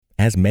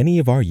As many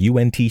of our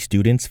UNT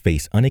students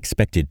face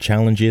unexpected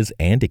challenges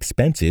and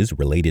expenses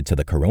related to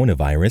the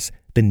coronavirus,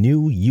 the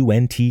new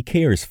UNT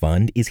Cares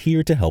Fund is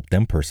here to help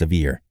them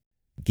persevere.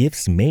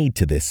 Gifts made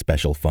to this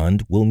special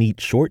fund will meet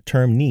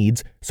short-term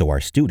needs so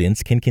our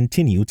students can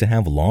continue to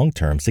have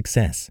long-term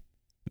success.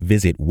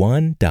 Visit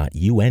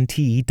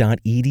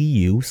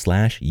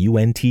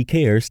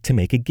one.unt.edu/UNTcares to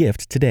make a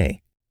gift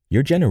today.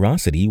 Your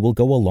generosity will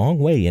go a long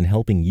way in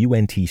helping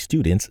UNT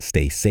students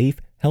stay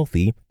safe,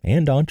 healthy,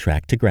 and on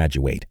track to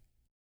graduate.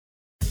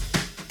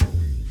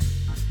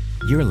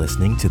 You're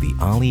listening to the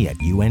Ollie at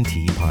UNT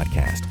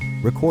podcast,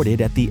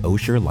 recorded at the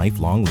Osher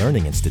Lifelong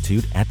Learning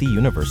Institute at the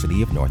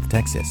University of North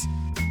Texas.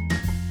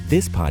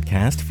 This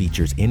podcast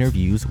features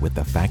interviews with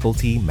the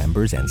faculty,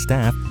 members, and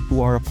staff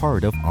who are a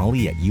part of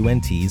Ollie at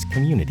UNT's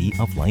community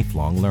of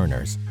lifelong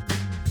learners.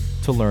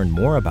 To learn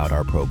more about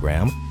our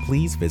program,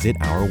 please visit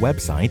our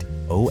website,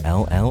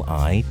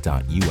 olli.unt.edu,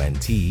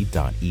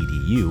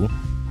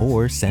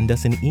 or send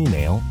us an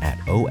email at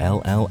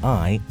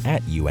olli@unt.edu.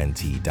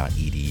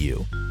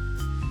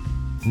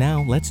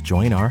 Now let's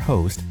join our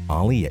host,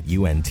 Ollie at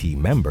UNT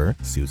member,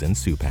 Susan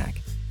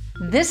Supak.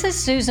 This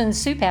is Susan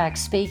Supak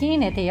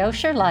speaking at the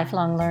Osher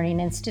Lifelong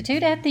Learning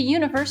Institute at the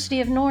University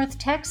of North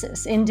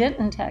Texas in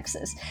Denton,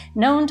 Texas,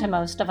 known to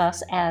most of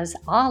us as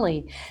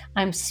Ollie.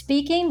 I'm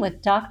speaking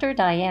with Dr.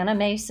 Diana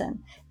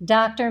Mason.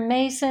 Dr.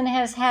 Mason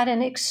has had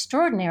an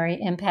extraordinary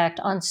impact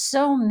on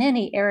so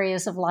many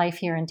areas of life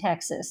here in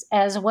Texas,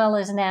 as well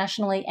as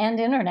nationally and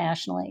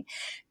internationally.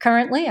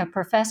 Currently a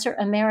professor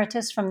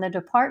emeritus from the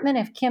Department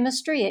of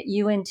Chemistry at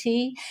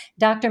UNT,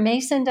 Dr.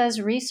 Mason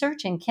does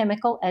research in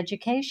chemical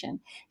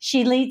education.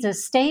 She leads a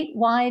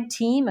statewide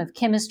team of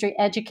chemistry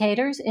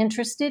educators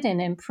interested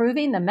in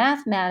improving the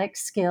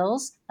mathematics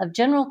skills of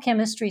general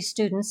chemistry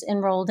students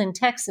enrolled in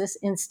Texas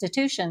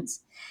institutions.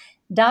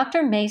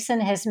 Dr. Mason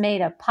has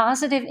made a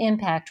positive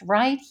impact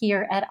right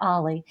here at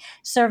Ollie,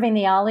 serving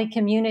the Ollie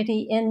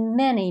community in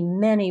many,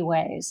 many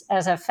ways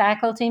as a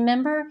faculty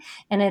member,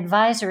 an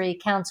advisory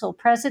council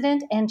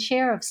president, and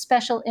chair of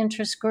special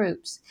interest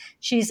groups.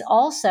 She's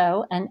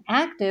also an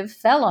active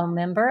fellow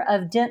member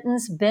of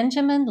Denton's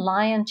Benjamin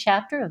Lyon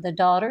chapter of the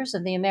Daughters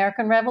of the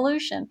American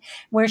Revolution,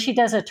 where she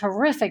does a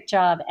terrific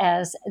job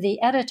as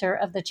the editor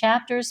of the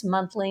chapter's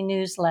monthly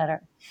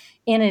newsletter.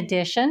 In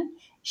addition,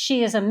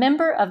 she is a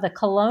member of the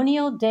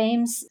Colonial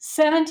Dames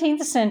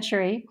 17th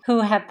Century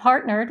who have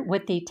partnered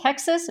with the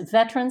Texas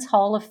Veterans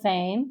Hall of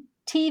Fame,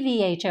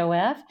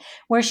 TVHOF,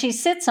 where she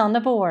sits on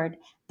the board.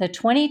 The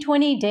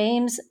 2020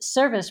 Dames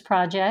Service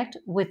Project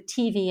with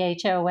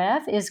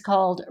TVHOF is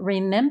called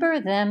Remember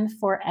Them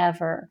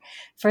Forever.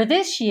 For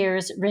this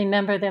year's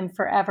Remember Them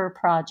Forever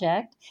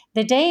project,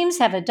 the Dames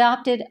have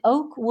adopted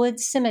Oakwood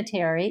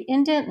Cemetery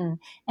in Denton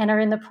and are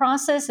in the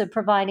process of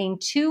providing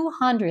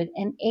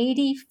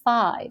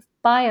 285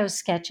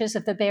 bio-sketches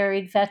of the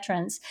buried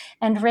veterans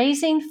and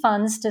raising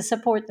funds to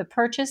support the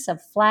purchase of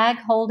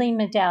flag-holding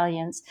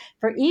medallions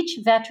for each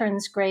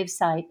veteran's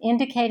gravesite,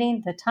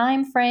 indicating the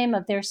time frame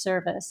of their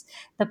service.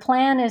 The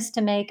plan is to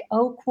make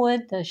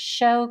Oakwood the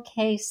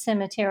showcase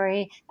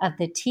cemetery of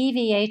the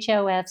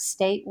TVHOF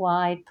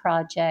statewide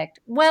project.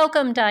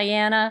 Welcome,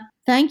 Diana.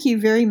 Thank you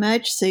very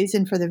much,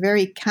 Susan, for the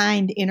very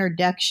kind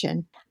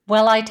introduction.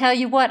 Well, I tell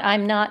you what,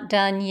 I'm not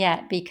done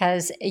yet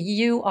because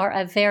you are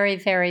a very,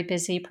 very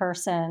busy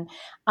person.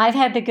 I've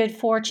had the good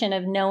fortune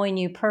of knowing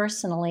you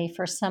personally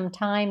for some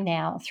time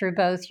now through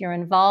both your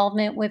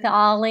involvement with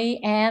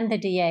Ollie and the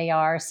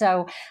DAR.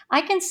 So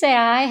I can say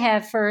I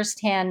have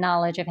firsthand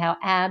knowledge of how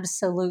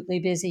absolutely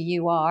busy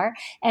you are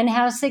and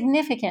how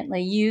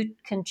significantly you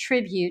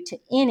contribute to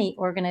any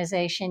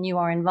organization you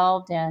are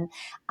involved in.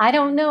 I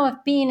don't know if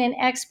being an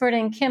expert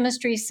in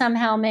chemistry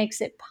somehow makes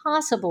it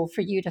possible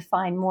for you to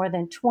find more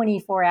than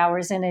 24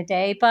 hours in a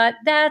day, but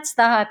that's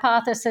the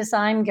hypothesis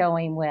I'm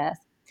going with.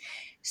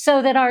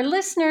 So that our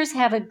listeners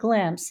have a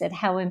glimpse at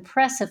how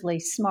impressively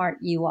smart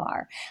you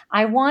are,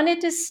 I wanted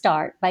to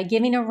start by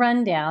giving a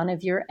rundown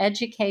of your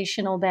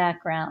educational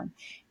background.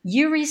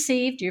 You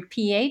received your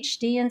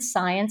PhD in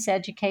science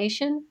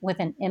education with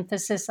an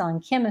emphasis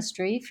on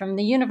chemistry from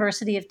the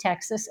University of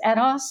Texas at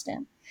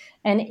Austin,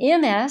 an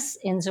MS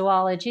in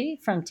zoology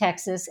from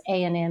Texas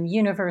A&M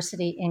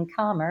University in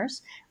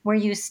Commerce, where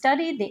you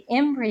studied the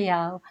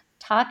embryo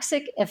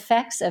toxic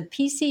effects of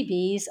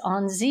PCBs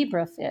on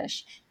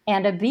zebrafish,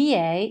 and a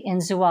BA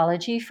in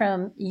zoology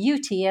from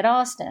UT at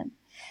Austin.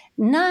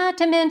 Not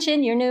to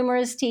mention your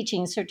numerous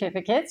teaching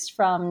certificates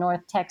from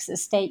North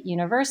Texas State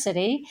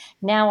University,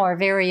 now our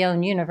very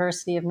own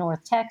University of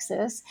North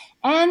Texas,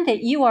 and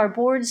that you are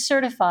board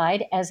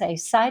certified as a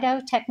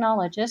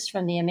cytotechnologist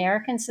from the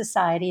American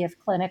Society of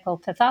Clinical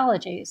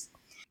Pathologies.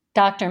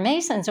 Dr.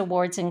 Mason's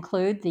awards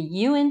include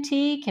the UNT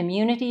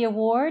Community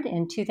Award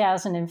in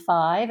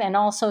 2005 and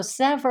also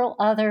several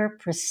other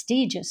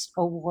prestigious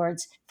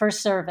awards for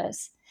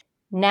service.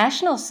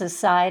 National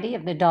Society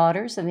of the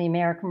Daughters of the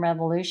American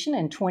Revolution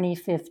in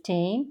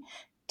 2015,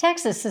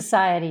 Texas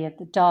Society of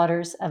the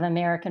Daughters of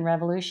American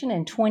Revolution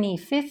in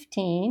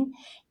 2015,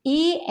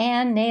 E.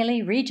 Ann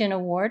Nailey Regent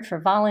Award for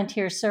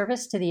volunteer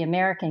service to the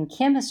American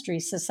Chemistry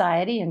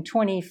Society in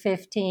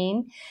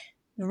 2015,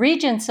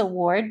 Regents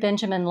Award,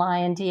 Benjamin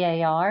Lyon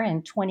DAR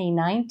in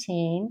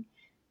 2019,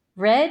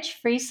 Reg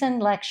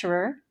Friesen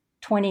Lecturer,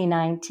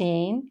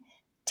 2019,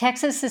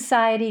 Texas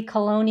Society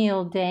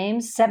Colonial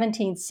Dames,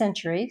 17th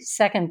Century,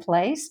 second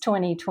place,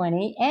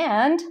 2020,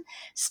 and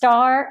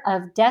Star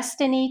of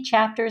Destiny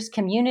Chapters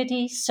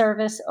Community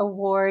Service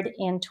Award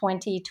in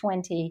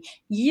 2020.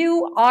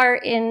 You are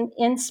an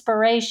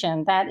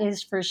inspiration, that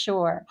is for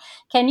sure.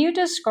 Can you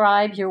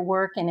describe your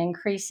work in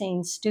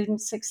increasing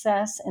student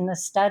success in the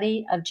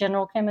study of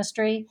general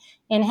chemistry,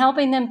 in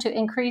helping them to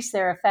increase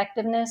their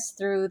effectiveness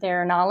through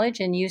their knowledge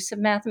and use of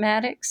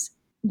mathematics?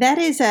 That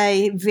is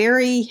a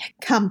very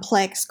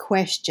complex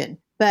question,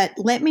 but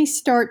let me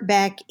start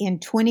back in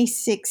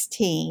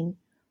 2016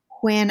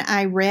 when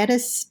I read a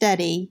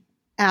study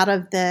out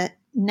of the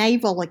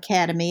Naval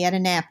Academy at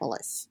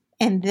Annapolis.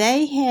 And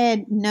they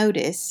had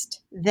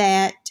noticed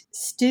that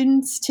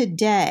students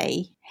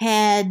today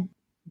had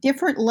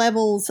different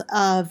levels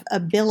of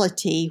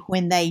ability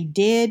when they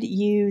did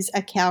use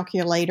a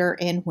calculator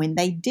and when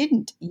they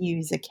didn't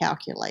use a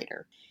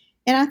calculator.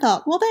 And I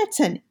thought, well, that's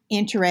an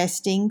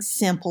interesting,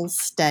 simple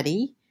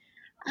study.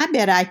 I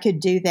bet I could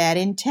do that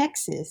in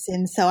Texas.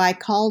 And so I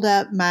called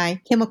up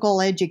my chemical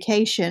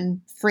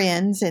education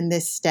friends in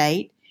this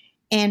state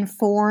and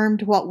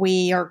formed what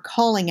we are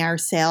calling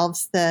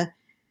ourselves the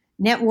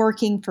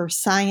Networking for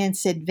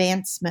Science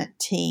Advancement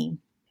Team.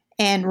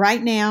 And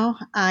right now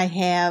I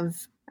have,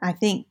 I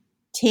think,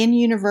 10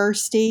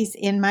 universities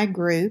in my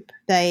group.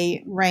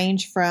 They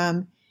range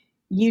from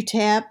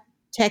UTEP,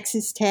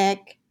 Texas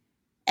Tech,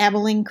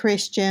 Abilene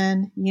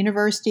Christian,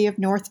 University of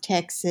North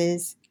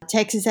Texas,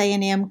 Texas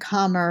A&M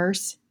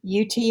Commerce,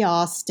 UT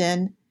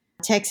Austin,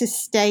 Texas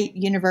State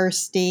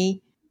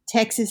University,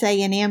 Texas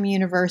A&M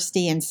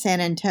University in San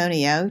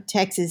Antonio,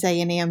 Texas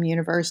A&M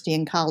University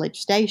in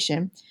College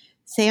Station,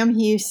 Sam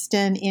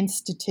Houston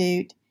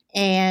Institute,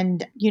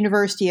 and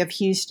University of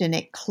Houston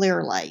at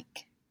Clear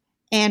Lake.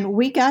 And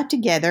we got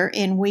together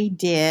and we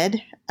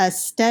did a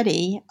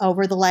study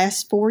over the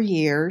last 4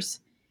 years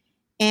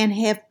and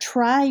have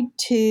tried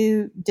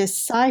to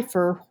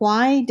decipher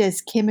why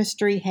does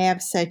chemistry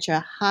have such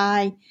a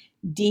high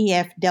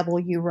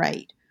DFW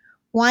rate?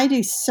 Why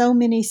do so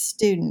many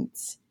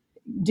students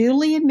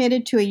duly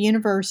admitted to a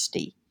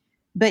university,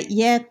 but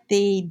yet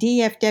the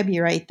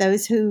DFW rate,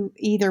 those who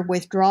either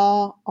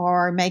withdraw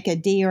or make a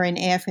D or an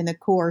F in the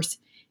course,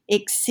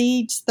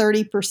 exceeds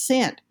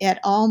 30%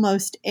 at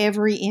almost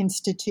every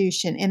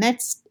institution, and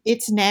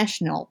it's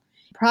national.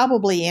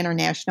 Probably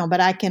international, but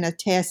I can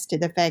attest to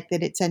the fact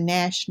that it's a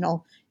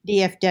national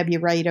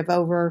DFW rate of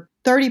over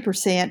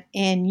 30%,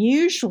 and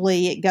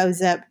usually it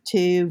goes up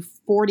to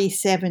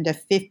 47 to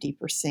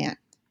 50%.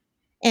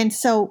 And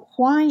so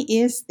why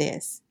is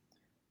this?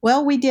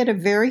 Well, we did a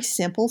very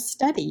simple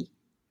study.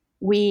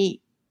 We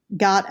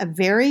got a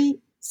very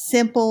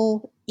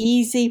simple,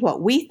 easy,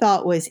 what we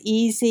thought was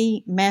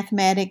easy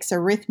mathematics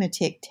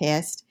arithmetic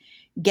test,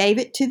 gave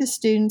it to the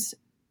students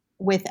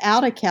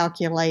without a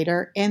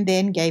calculator, and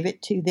then gave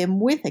it to them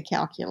with a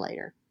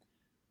calculator.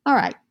 All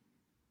right,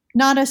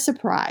 not a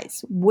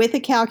surprise. With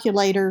a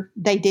calculator,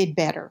 they did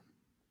better.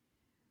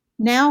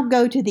 Now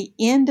go to the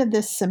end of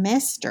the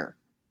semester,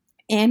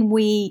 and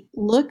we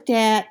looked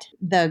at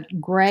the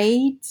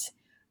grades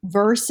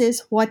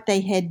versus what they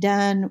had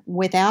done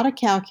without a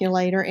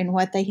calculator and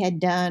what they had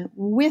done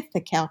with the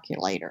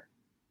calculator.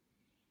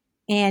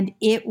 And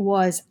it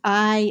was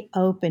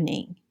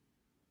eye-opening.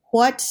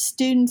 What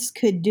students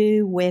could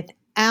do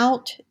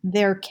without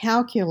their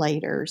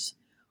calculators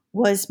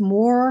was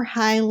more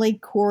highly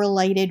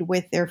correlated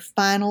with their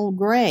final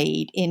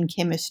grade in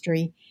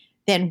chemistry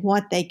than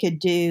what they could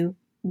do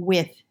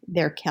with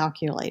their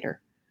calculator.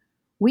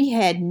 We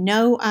had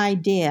no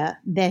idea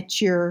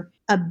that your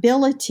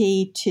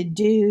ability to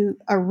do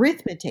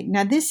arithmetic,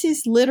 now this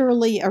is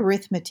literally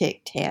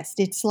arithmetic test.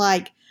 It's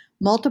like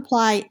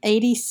multiply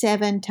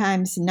 87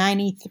 times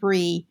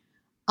 93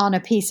 on a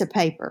piece of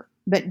paper,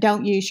 but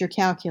don't use your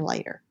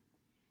calculator.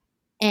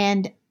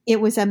 And it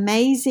was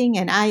amazing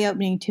and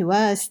eye-opening to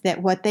us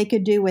that what they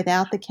could do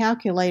without the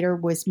calculator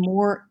was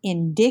more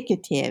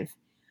indicative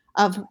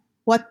of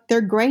what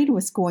their grade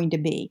was going to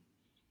be.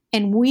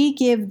 And we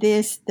give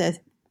this the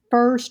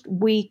first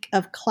week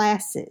of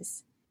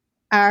classes.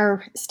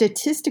 Our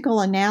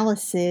statistical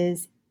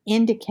analysis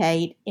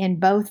indicate in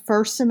both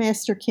first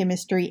semester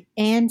chemistry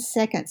and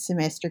second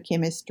semester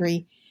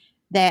chemistry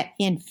that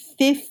in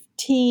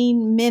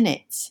 15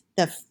 minutes,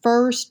 the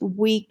first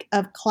week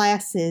of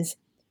classes,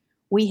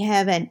 we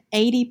have an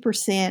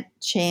 80%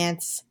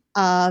 chance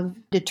of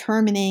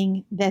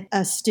determining that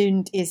a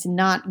student is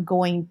not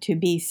going to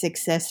be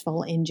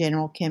successful in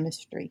general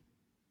chemistry.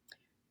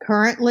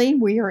 Currently,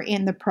 we are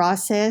in the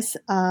process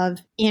of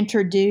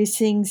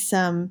introducing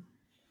some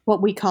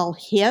what we call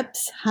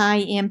HIPS, high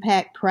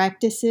impact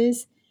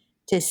practices,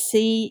 to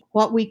see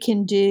what we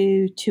can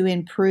do to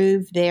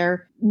improve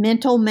their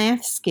mental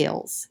math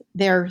skills,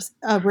 their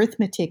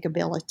arithmetic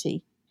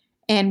ability.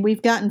 And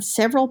we've gotten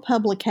several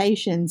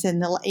publications,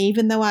 and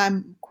even though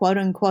I'm quote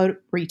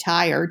unquote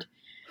retired,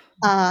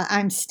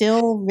 I'm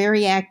still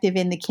very active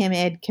in the chem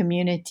ed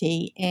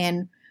community,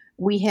 and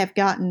we have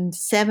gotten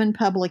 7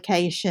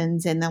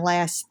 publications in the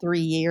last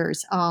 3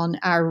 years on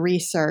our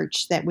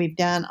research that we've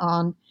done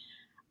on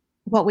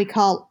what we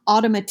call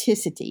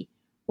automaticity.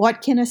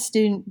 What can a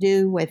student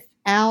do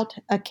without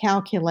a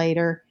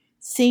calculator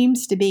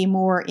seems to be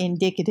more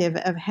indicative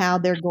of how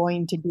they're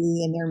going to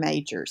be in their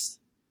majors.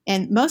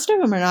 And most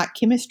of them are not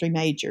chemistry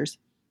majors.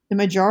 The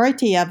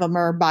majority of them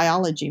are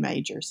biology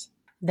majors.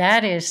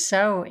 That is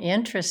so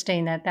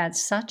interesting that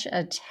that's such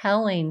a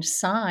telling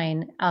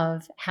sign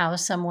of how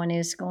someone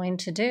is going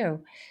to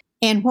do.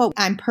 And what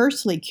I'm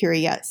personally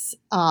curious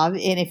of,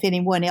 and if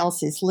anyone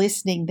else is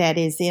listening that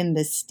is in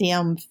the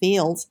STEM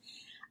fields,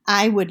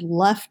 I would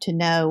love to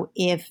know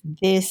if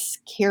this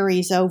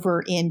carries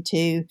over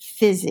into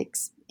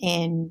physics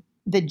and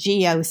the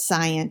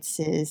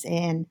geosciences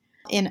and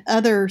in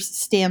other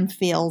STEM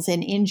fields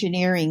and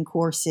engineering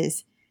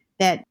courses,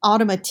 that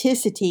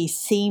automaticity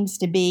seems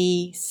to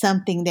be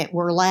something that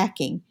we're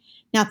lacking.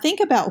 Now, think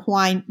about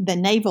why the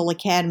Naval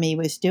Academy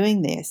was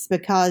doing this,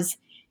 because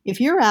if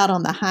you're out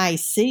on the high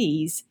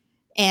seas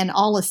and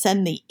all of a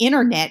sudden the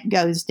internet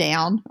goes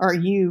down or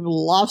you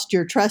lost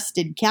your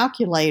trusted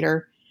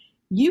calculator,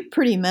 you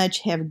pretty much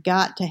have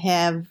got to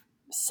have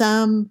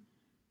some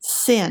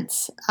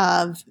sense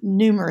of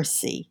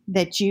numeracy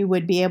that you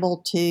would be able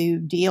to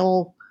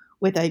deal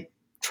with a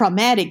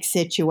traumatic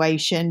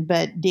situation,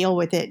 but deal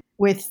with it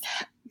with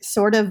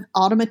sort of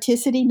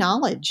automaticity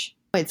knowledge.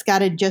 It's got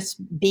to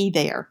just be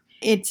there.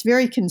 It's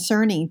very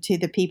concerning to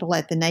the people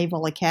at the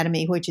Naval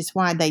Academy, which is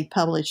why they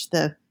published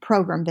the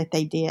program that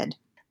they did.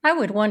 I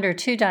would wonder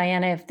too,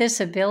 Diana, if this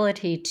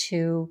ability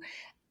to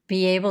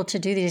be able to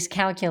do these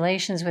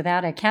calculations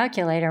without a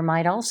calculator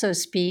might also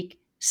speak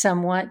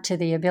somewhat to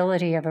the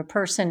ability of a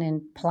person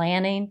in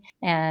planning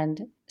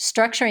and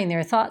structuring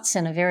their thoughts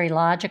in a very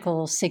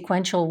logical,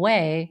 sequential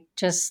way,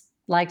 just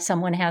like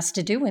someone has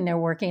to do when they're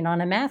working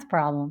on a math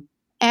problem.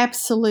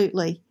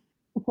 Absolutely.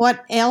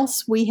 What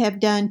else we have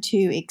done to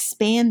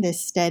expand this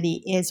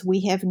study is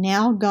we have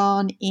now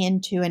gone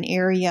into an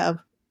area of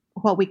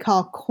what we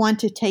call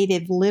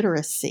quantitative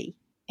literacy.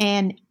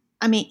 And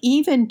I mean,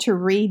 even to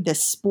read the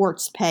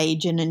sports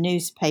page in a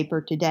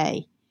newspaper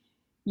today,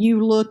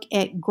 you look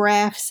at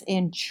graphs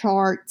and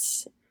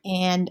charts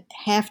and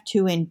have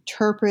to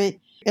interpret,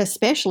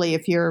 especially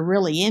if you're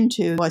really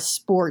into a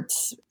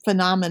sports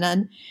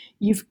phenomenon,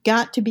 you've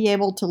got to be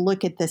able to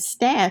look at the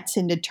stats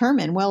and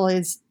determine, well,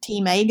 is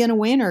team A going to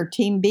win or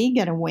team B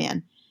going to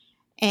win?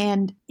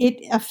 And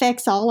it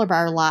affects all of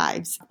our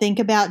lives. Think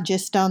about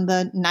just on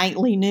the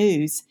nightly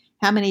news,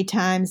 how many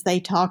times they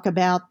talk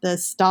about the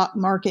stock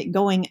market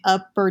going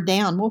up or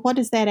down. Well, what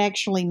does that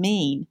actually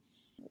mean?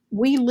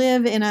 We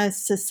live in a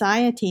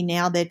society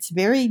now that's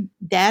very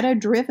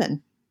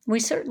data-driven. We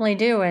certainly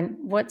do. And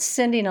what's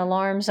sending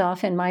alarms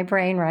off in my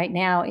brain right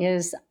now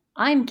is,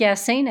 I'm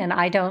guessing, and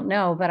I don't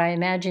know, but I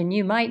imagine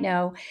you might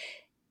know,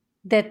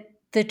 that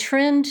the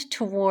trend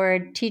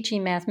toward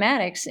teaching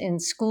mathematics in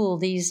school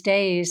these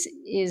days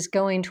is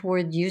going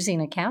toward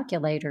using a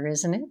calculator,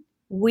 isn't it?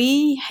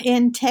 We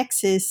in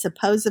Texas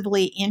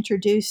supposedly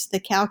introduced the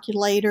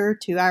calculator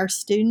to our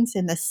students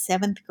in the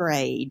 7th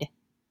grade.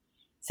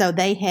 So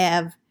they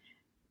have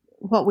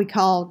what we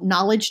call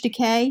knowledge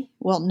decay.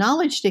 Well,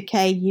 knowledge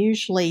decay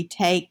usually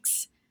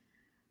takes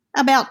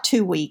about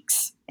 2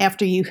 weeks.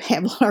 After you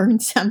have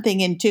learned something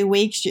in 2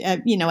 weeks,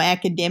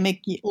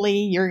 academically,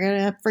 you're going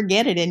to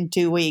forget it in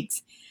 2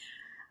 weeks.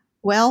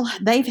 Well,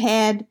 they've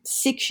had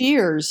 6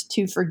 years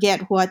to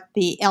forget what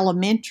the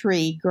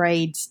elementary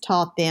grades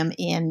taught them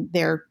in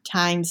their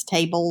times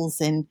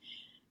tables and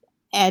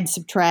add,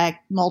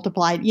 subtract,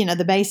 multiply,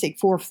 the basic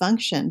 4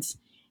 functions.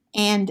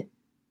 And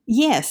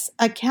yes,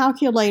 a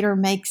calculator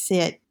makes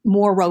it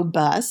more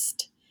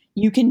robust.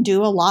 You can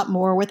do a lot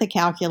more with a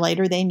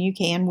calculator than you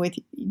can with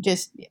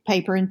just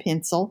paper and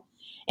pencil.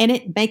 And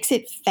it makes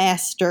it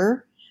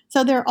faster.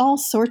 So there are all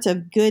sorts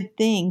of good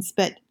things.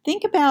 But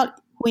think about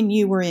when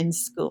you were in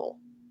school.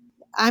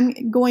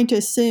 I'm going to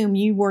assume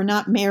you were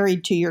not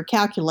married to your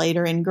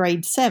calculator in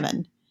grade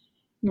 7.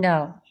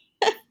 No.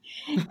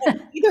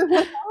 Neither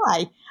was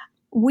I.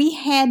 We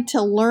had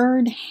to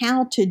learn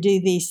how to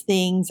do these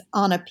things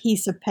on a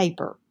piece of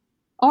paper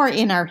or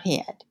in our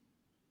head.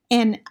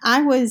 And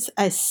I was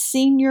a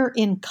senior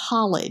in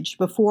college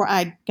before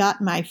I got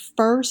my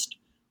first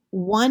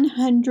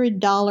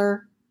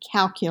 $100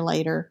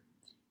 calculator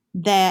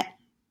that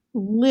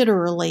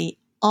literally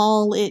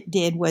all it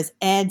did was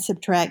add,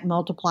 subtract,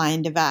 multiply,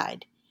 and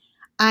divide.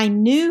 I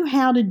knew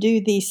how to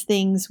do these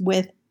things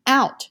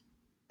without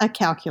a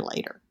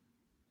calculator.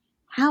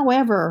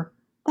 However,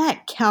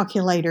 that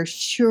calculator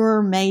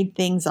sure made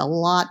things a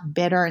lot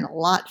better and a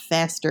lot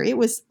faster. It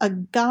was a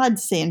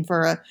godsend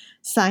for a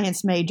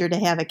science major to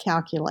have a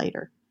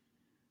calculator.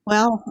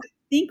 Well, I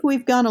think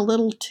we've gone a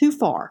little too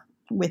far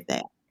with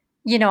that.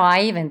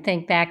 I even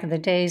think back of the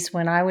days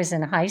when I was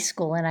in high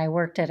school and I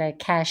worked at a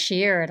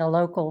cashier at a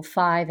local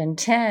 5 and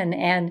 10,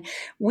 and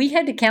we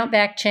had to count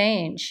back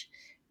change.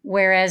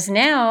 Whereas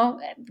now,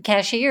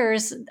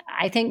 cashiers,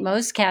 I think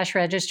most cash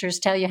registers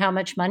tell you how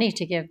much money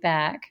to give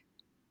back.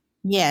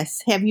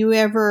 Yes. Have you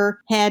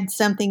ever had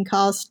something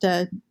cost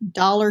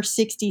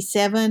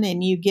 $1.67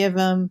 and you give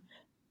them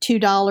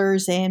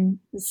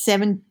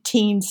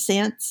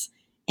 $2.17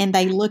 and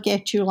they look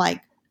at you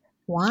like,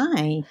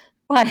 why?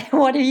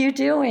 What are you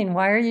doing?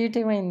 Why are you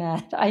doing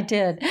that? I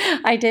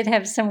did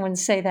have someone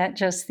say that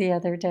just the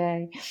other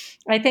day.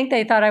 I think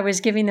they thought I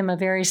was giving them a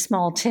very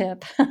small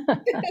tip.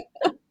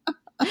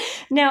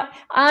 Now,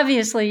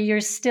 obviously, you're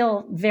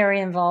still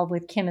very involved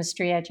with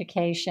chemistry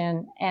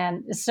education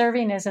and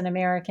serving as an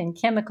American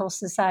Chemical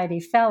Society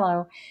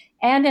Fellow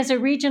and as a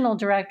regional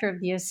director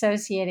of the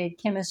Associated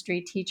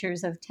Chemistry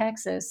Teachers of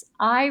Texas.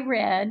 I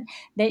read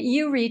that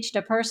you reached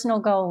a personal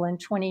goal in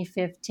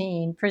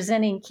 2015,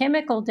 presenting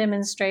chemical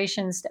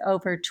demonstrations to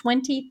over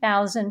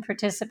 20,000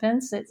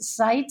 participants at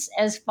sites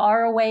as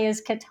far away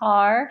as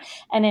Qatar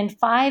and in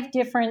 5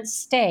 different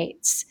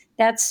states.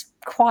 That's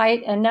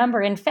quite a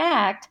number. In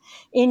fact,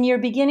 in your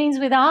beginnings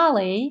with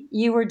Ollie,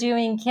 you were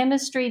doing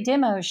chemistry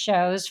demo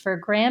shows for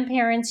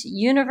Grandparents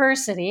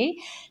University.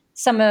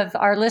 Some of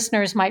our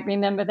listeners might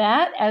remember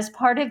that as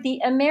part of the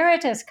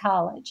Emeritus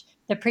College,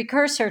 the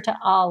precursor to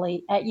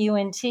Ollie at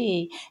UNT.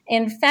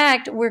 In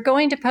fact, we're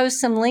going to post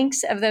some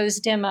links of those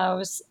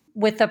demos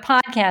with the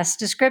podcast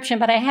description,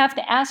 but I have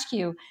to ask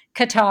you,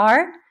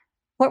 Qatar,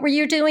 what were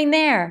you doing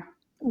there?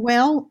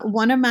 Well,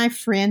 one of my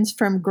friends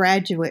from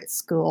graduate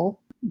school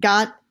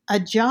got a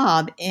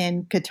job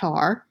in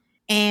Qatar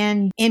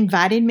and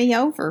invited me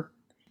over.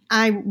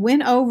 I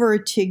went over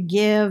to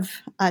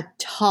give a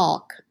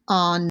talk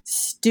on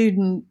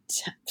student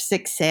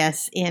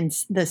success in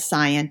the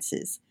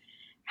sciences.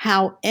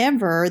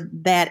 However,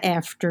 that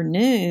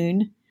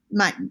afternoon,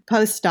 my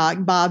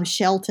postdoc, Bob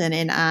Shelton,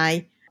 and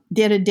I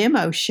did a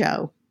demo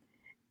show.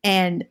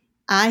 And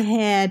I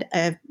had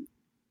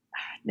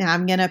now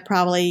I'm going to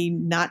probably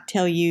not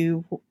tell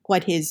you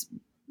what his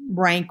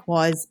rank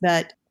was,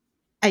 but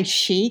a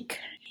sheik,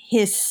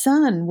 his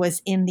son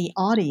was in the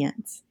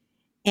audience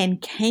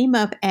and came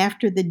up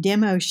after the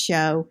demo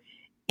show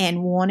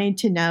and wanted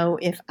to know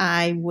if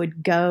I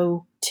would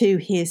go to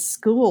his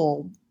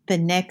school the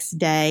next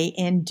day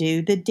and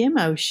do the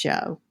demo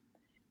show.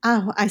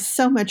 Oh, I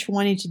so much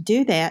wanted to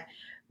do that,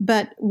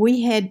 but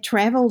we had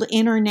traveled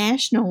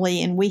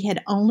internationally and we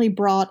had only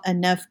brought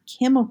enough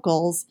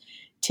chemicals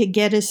to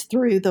get us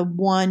through the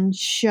one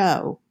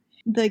show.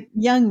 The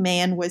young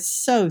man was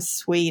so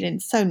sweet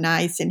and so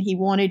nice, and he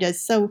wanted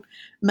us so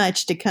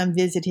much to come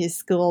visit his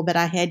school, but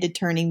I had to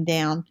turn him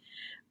down.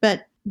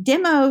 But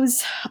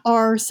demos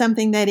are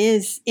something that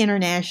is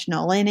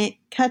international, and it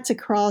cuts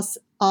across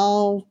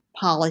all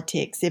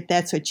politics, if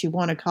that's what you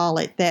want to call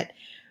it, that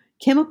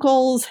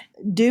chemicals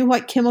do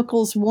what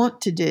chemicals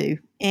want to do.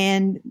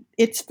 And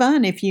it's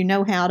fun if you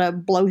know how to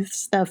blow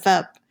stuff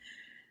up.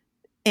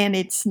 And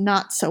it's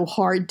not so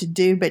hard to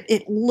do, but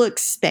it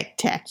looks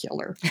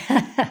spectacular.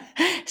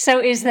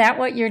 So is that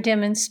what your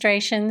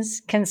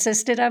demonstrations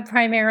consisted of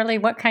primarily?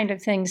 What kind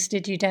of things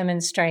did you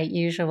demonstrate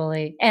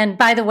usually? And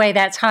by the way,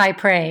 that's high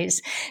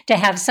praise to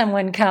have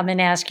someone come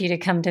and ask you to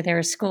come to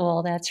their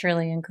school. That's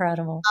really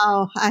incredible.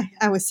 Oh,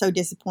 I was so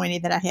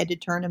disappointed that I had to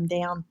turn them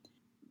down.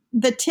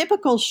 The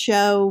typical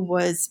show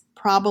was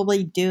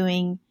probably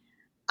doing,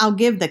 I'll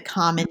give the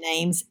common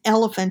names,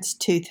 elephant's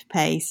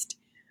toothpaste,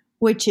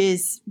 which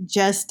is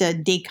just a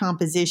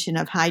decomposition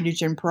of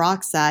hydrogen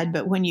peroxide.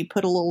 But when you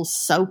put a little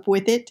soap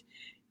with it,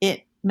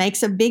 it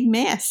makes a big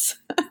mess.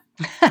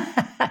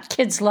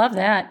 Kids love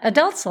that.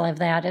 Adults love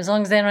that, as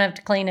long as they don't have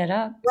to clean it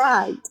up.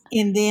 Right.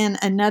 And then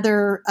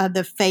another of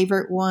the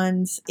favorite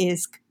ones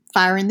is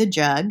fire in the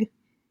jug.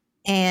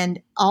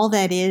 And all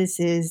that is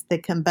the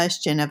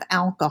combustion of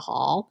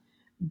alcohol.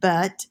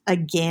 But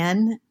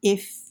again,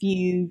 if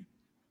you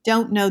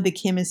don't know the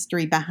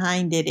chemistry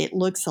behind it, it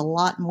looks a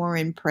lot more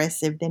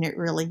impressive than it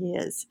really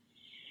is.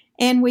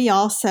 And we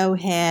also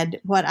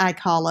had what I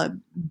call a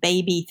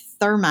baby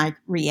thermite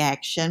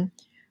reaction,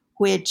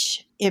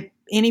 which if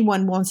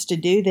anyone wants to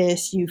do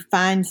this, you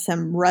find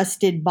some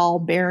rusted ball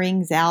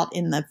bearings out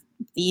in the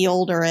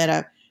field or at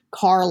a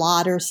car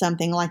lot or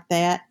something like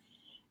that,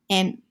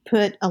 and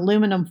put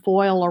aluminum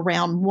foil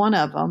around one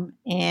of them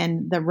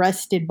and the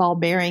rusted ball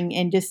bearing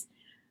and just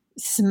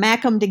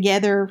smack them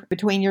together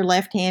between your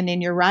left hand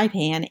and your right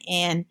hand,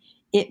 and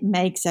it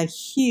makes a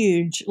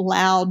huge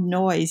loud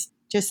noise,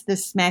 just the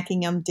smacking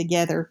them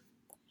together.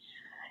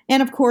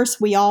 And of course,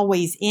 we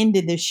always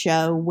ended the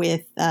show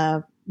with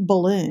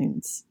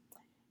balloons.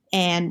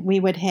 And we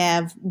would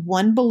have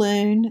one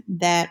balloon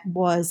that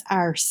was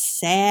our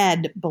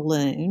sad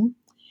balloon,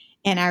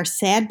 and our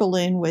sad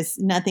balloon was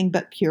nothing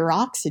but pure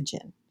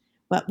oxygen.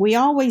 But we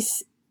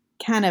always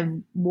kind of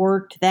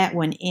worked that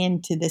one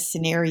into the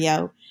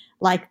scenario.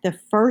 Like the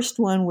first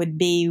one would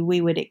be,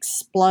 we would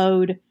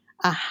explode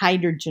a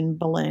hydrogen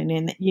balloon,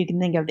 and you can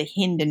think of the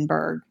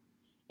Hindenburg.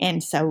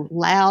 And so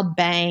loud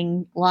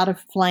bang, a lot of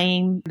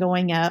flame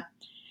going up.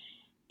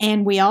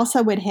 And we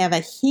also would have a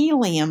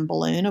helium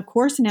balloon. Of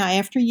course, now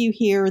after you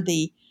hear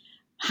the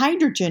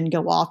hydrogen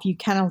go off, you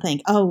kind of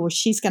think, oh, well,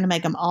 she's going to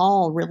make them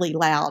all really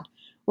loud.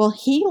 Well,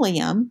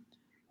 helium,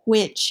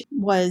 which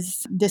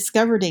was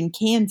discovered in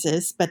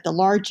Kansas, but the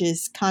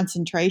largest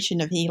concentration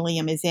of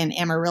helium is in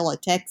Amarillo,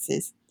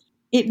 Texas,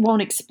 it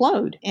won't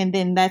explode. And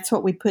then that's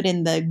what we put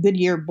in the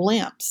Goodyear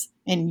blimps.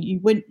 And you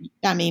would,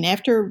 I mean,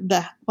 after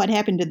what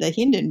happened to the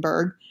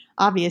Hindenburg,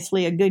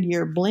 obviously a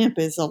Goodyear blimp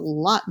is a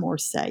lot more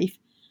safe.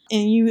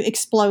 And you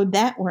explode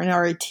that one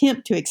or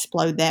attempt to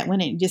explode that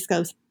one, it just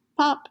goes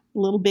pop, a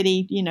little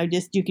bitty,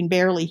 just you can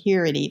barely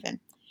hear it even.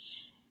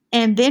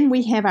 And then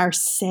we have our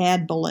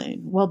sad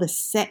balloon. Well,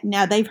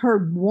 now they've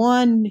heard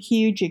one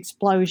huge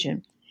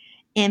explosion,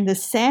 and the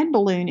sad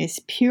balloon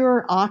is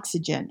pure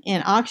oxygen,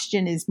 and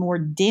oxygen is more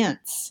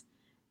dense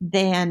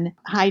than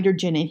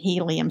hydrogen and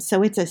helium,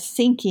 so it's a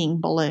sinking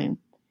balloon.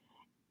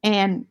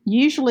 And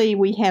usually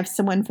we have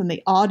someone from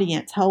the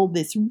audience hold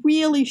this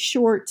really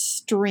short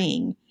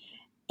string,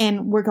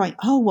 and we're going,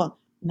 oh, well,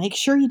 make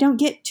sure you don't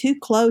get too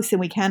close, and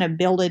we kind of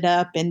build it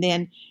up, and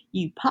then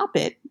you pop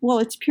it. Well,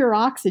 it's pure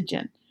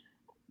oxygen.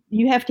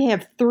 You have to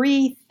have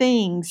three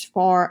things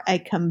for a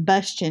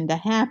combustion to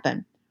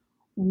happen,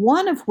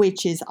 one of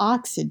which is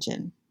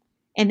oxygen.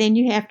 And then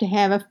you have to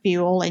have a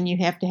fuel, and you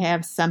have to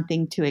have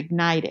something to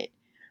ignite it.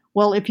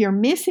 Well, if you're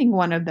missing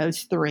one of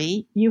those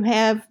three, you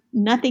have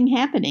nothing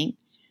happening.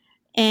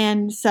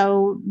 And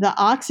so the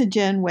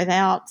oxygen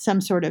without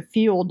some sort of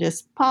fuel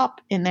just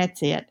pop, and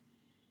that's it.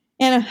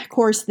 And of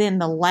course, then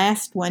the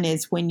last one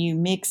is when you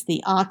mix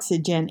the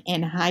oxygen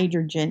and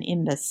hydrogen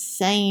in the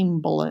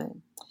same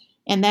balloon.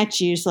 And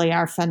that's usually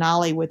our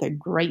finale with a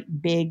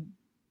great big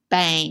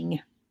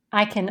bang.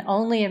 I can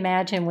only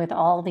imagine with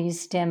all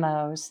these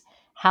demos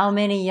how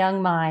many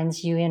young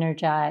minds you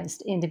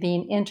energized into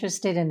being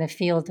interested in the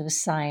field of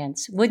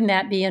science. Wouldn't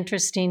that be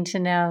interesting to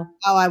know?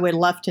 Oh, I would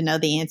love to know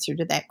the answer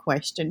to that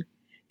question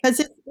because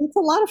it's a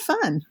lot of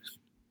fun.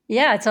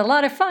 Yeah, it's a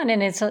lot of fun,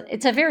 and it's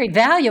a very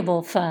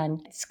valuable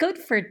fun. It's good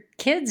for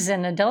kids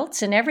and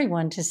adults and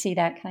everyone to see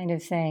that kind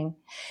of thing.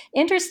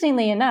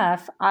 Interestingly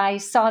enough, I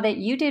saw that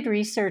you did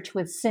research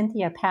with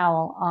Cynthia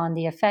Powell on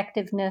the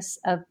effectiveness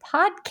of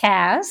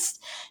podcasts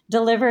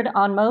delivered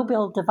on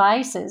mobile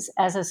devices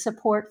as a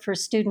support for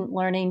student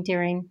learning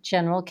during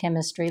general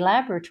chemistry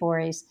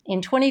laboratories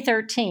in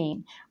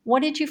 2013.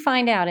 What did you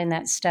find out in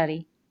that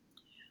study?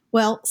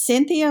 Well,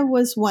 Cynthia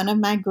was one of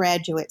my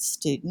graduate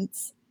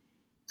students.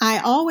 I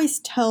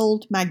always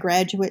told my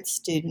graduate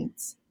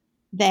students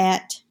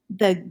that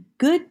the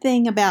good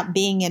thing about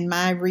being in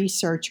my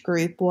research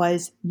group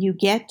was you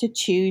get to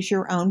choose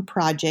your own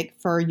project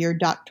for your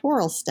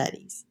doctoral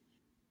studies.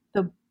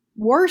 The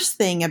worst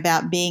thing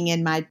about being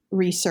in my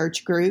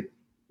research group,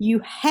 you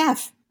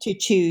have to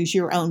choose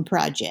your own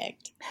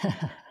project.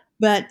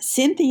 But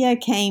Cynthia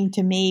came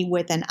to me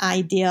with an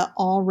idea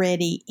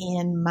already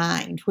in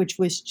mind, which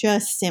was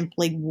just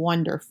simply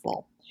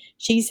wonderful.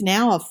 She's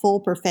now a full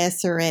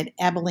professor at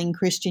Abilene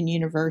Christian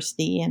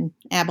University in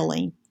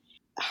Abilene.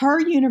 Her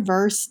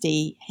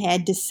university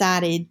had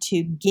decided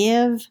to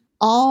give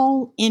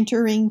all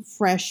entering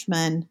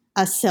freshmen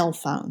a cell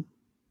phone.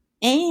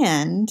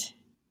 And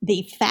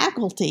the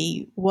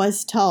faculty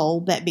was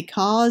told that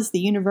because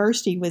the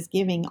university was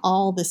giving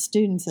all the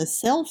students a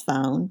cell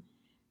phone,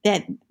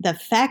 that the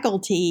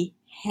faculty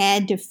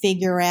had to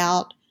figure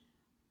out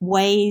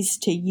ways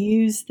to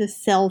use the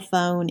cell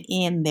phone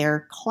in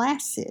their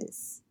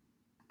classes.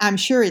 I'm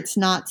sure it's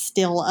not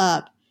still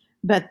up,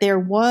 but there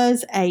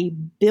was a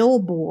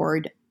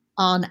billboard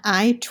on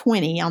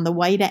I-20 on the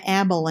way to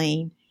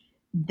Abilene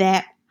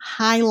that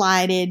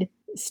highlighted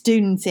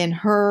students in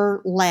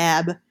her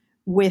lab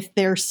with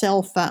their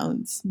cell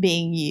phones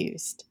being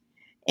used.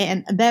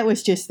 And that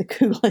was just the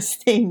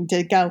coolest thing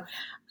to go,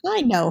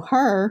 I know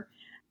her.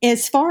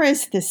 As far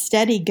as the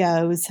study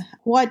goes,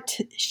 what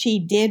she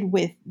did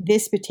with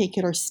this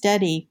particular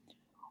study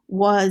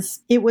was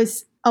it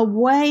was a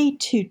way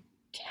to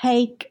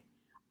take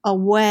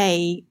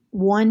away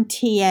one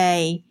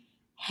TA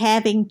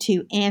having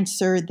to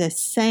answer the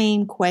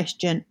same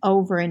question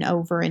over and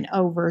over and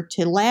over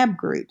to lab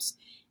groups.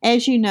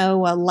 As you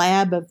know, a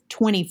lab of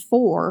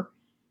 24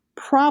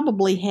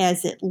 probably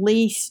has at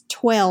least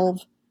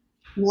 12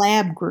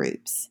 lab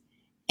groups.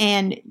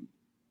 And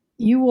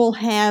you will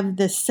have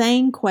the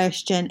same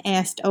question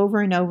asked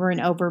over and over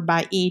and over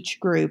by each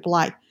group,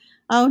 like,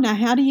 oh, now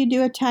how do you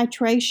do a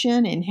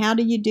titration and how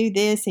do you do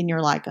this? And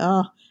you're like,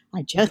 oh,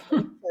 I just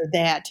answered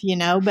that,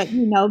 but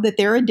you know that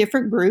they're a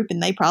different group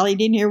and they probably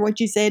didn't hear what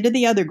you said to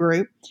the other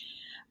group.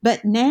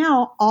 But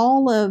now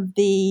all of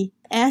the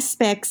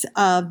aspects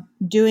of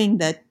doing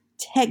the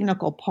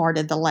technical part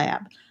of the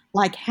lab,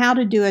 like how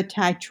to do a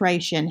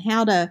titration,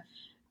 how to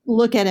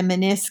look at a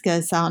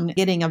meniscus on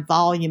getting a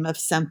volume of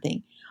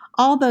something,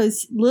 all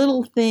those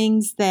little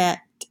things that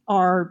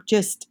are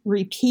just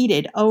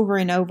repeated over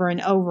and over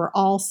and over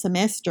all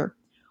semester.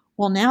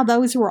 Well, now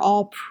those were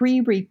all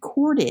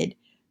pre-recorded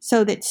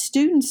so that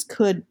students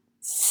could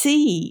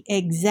see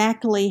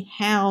exactly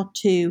how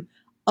to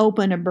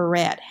open a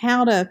barrette,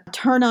 how to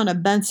turn on a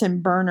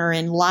Bunsen burner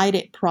and light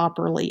it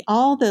properly,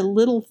 all the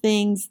little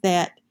things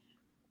that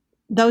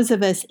those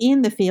of us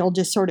in the field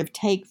just sort of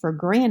take for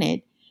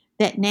granted,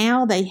 that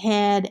now they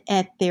had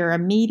at their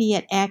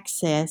immediate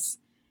access.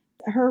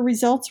 Her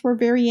results were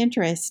very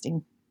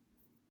interesting.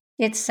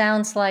 It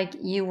sounds like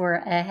you were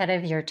ahead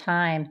of your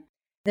time.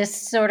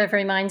 This sort of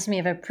reminds me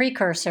of a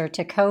precursor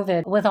to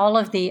COVID with all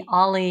of the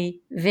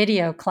Ollie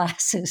video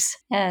classes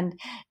and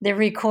the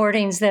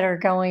recordings that are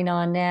going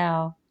on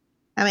now.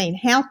 I mean,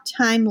 how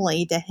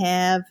timely to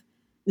have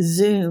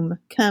Zoom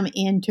come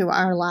into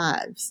our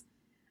lives.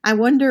 I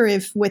wonder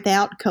if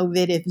without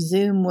COVID, if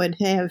Zoom would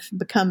have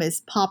become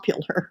as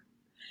popular.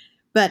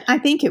 But I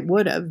think it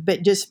would have,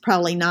 but just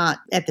probably not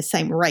at the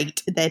same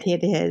rate that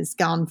it has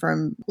gone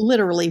from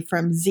literally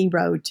from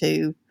 0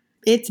 to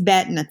it's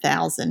batting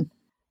 1,000.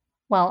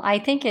 Well, I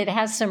think it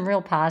has some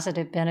real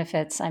positive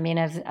benefits. I mean,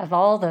 of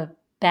all the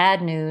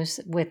bad news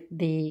with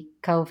the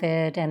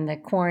COVID and the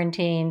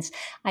quarantines,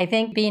 I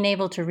think being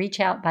able to reach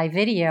out by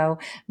video,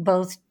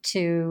 both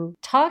to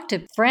talk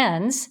to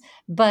friends,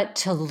 but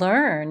to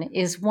learn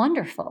is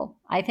wonderful.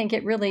 I think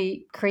it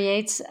really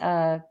creates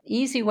an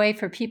easy way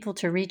for people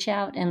to reach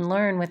out and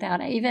learn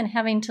without even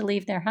having to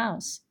leave their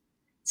house.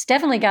 It's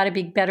definitely got to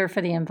be better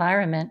for the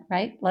environment,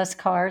 right? Less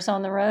cars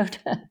on the road.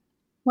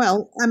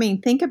 Well, I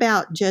mean, think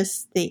about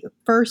just the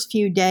first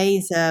few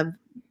days of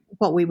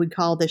what we would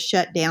call the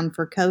shutdown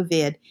for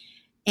COVID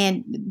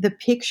and the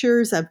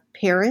pictures of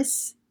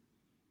Paris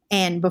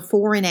and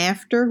before and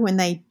after when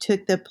they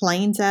took the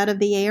planes out of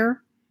the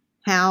air,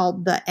 how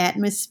the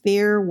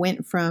atmosphere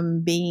went from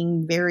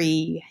being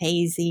very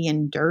hazy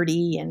and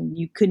dirty and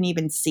you couldn't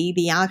even see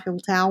the Eiffel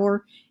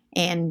Tower.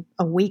 And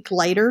a week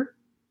later,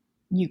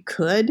 you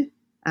could.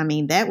 I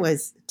mean, that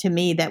was, to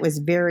me, that was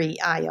very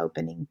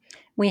eye-opening.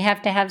 We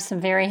have to have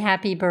some very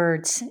happy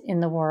birds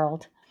in the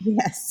world.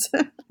 Yes.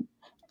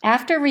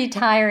 After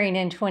retiring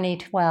in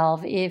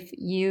 2012, if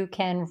you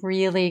can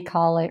really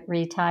call it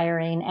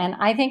retiring, and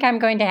I think I'm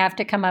going to have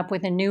to come up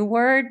with a new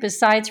word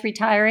besides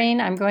retiring.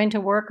 I'm going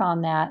to work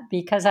on that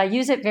because I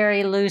use it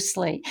very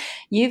loosely.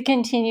 You've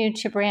continued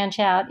to branch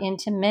out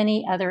into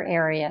many other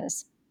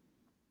areas.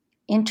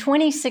 In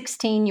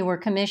 2016, you were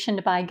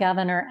commissioned by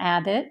Governor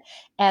Abbott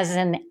as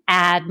an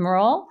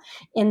admiral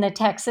in the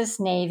Texas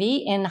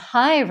Navy in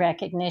high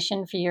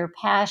recognition for your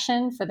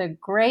passion for the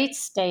great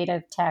state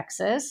of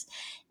Texas.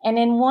 And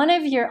in one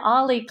of your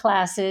Ollie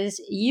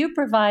classes, you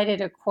provided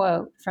a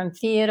quote from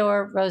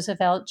Theodore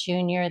Roosevelt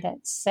Jr. that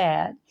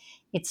said,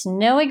 "It's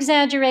no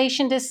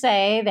exaggeration to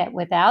say that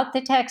without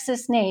the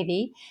Texas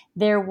Navy,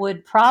 there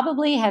would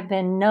probably have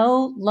been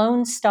no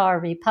Lone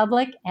Star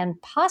Republic,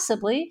 and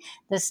possibly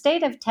the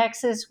state of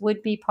Texas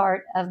would be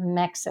part of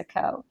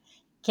Mexico."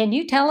 Can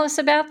you tell us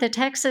about the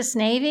Texas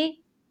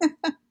Navy?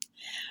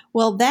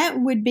 Well,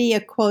 that would be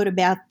a quote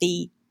about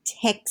the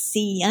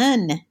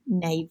Texian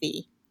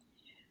Navy.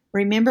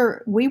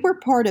 Remember, we were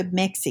part of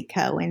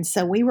Mexico, and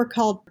so we were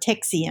called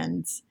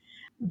Texians.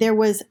 There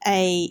was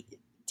a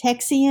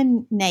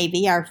Texian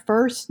Navy, our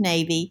first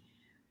Navy,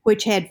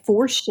 which had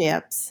 4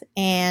 ships,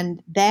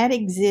 and that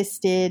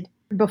existed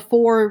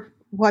before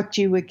what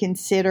you would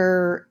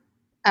consider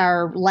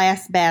our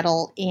last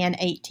battle in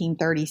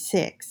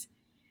 1836.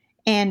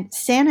 And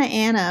Santa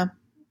Anna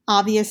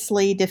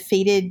obviously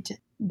defeated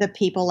the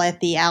people at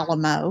the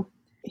Alamo.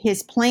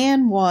 His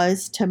plan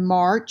was to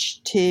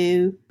march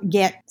to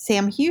get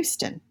Sam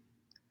Houston.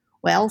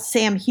 Well,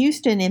 Sam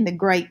Houston in the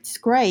Great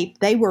Scrape,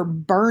 they were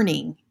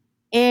burning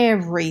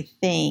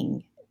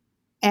everything.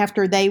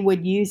 After they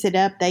would use it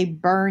up, they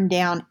burned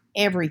down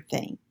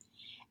everything.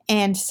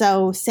 And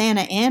so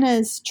Santa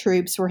Anna's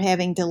troops were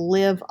having to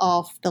live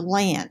off the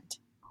land.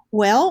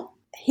 Well,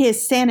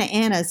 his Santa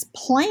Anna's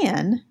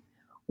plan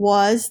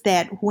was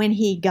that when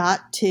he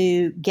got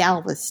to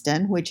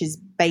Galveston, which is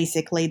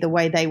basically the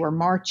way they were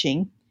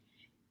marching,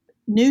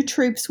 new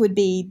troops would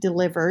be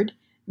delivered,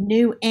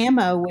 new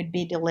ammo would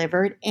be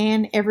delivered,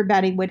 and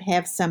everybody would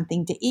have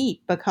something to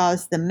eat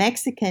because the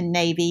Mexican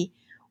Navy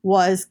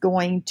was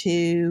going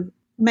to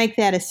make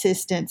that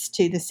assistance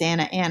to the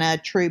Santa Anna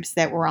troops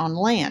that were on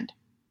land.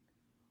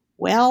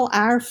 Well,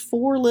 our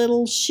 4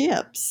 little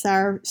ships,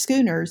 our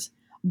schooners,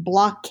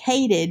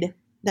 blockaded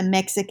the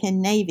Mexican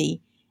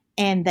Navy,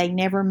 and they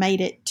never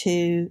made it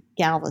to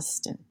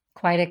Galveston.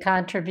 Quite a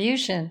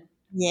contribution.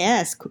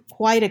 Yes,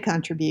 quite a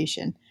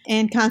contribution.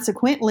 And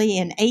consequently,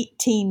 in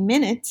 18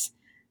 minutes,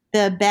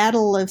 the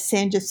Battle of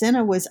San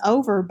Jacinto was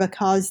over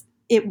because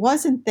it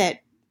wasn't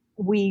that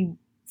we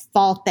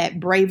fought that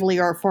bravely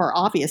or for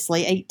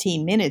obviously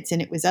 18 minutes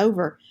and it was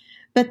over,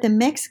 but the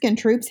Mexican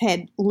troops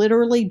had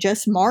literally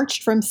just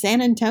marched from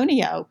San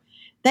Antonio.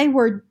 They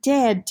were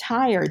dead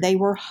tired. They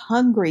were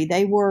hungry.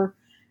 They were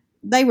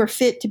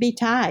fit to be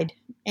tied.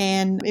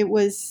 And it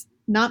was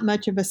not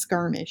much of a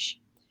skirmish.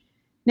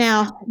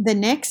 Now, the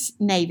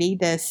next Navy,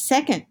 the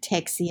second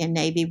Texian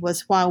Navy,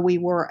 was while we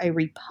were a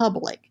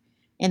republic,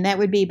 and that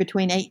would be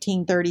between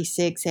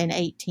 1836 and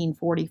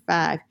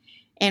 1845.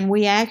 And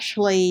we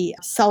actually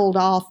sold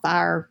off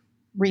our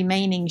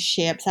remaining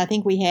ships. I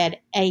think we had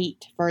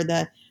 8 for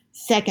the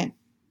second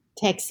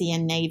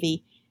Texian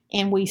Navy,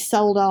 and we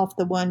sold off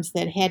the ones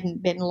that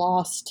hadn't been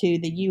lost to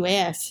the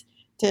U.S.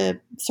 to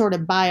sort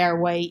of buy our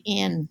way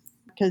in,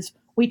 because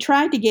we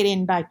tried to get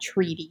in by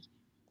treaty,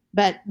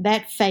 but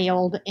that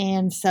failed,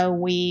 and so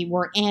we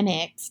were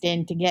annexed.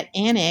 And to get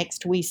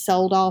annexed, we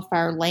sold off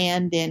our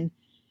land in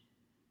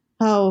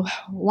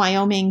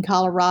Wyoming,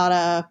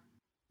 Colorado,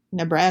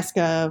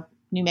 Nebraska,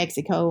 New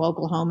Mexico,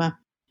 Oklahoma.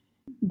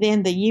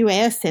 Then the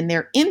U.S., in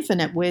their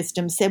infinite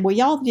wisdom, said, well,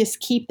 y'all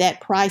just keep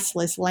that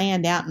priceless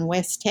land out in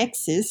West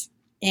Texas.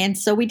 And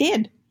so we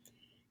did.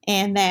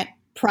 And that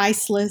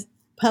priceless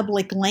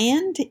public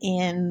land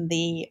in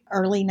the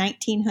early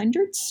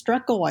 1900s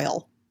struck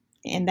oil.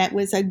 And that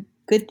was a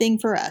good thing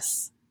for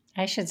us.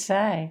 I should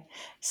say.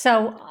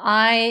 So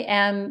I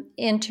am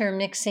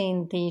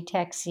intermixing the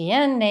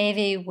Texian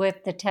Navy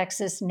with the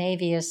Texas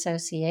Navy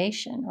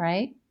Association,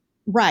 right?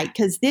 Right,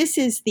 because this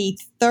is the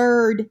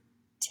third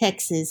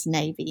Texas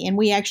Navy, and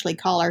we actually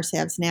call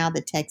ourselves now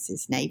the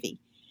Texas Navy.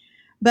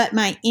 But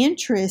my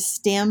interest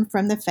stemmed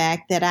from the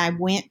fact that I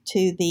went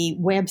to the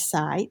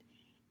website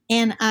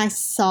and I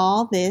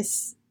saw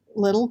this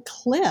little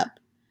clip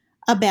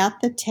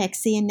about the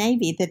Texian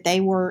Navy that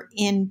they were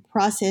in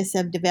process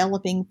of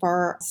developing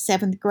for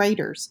 7th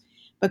graders,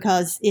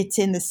 because it's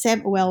in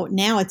the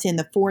now it's in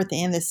the 4th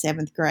and the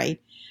 7th grade.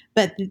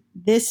 But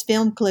this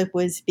film clip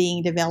was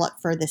being developed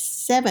for the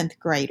 7th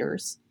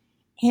graders.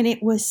 And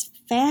it was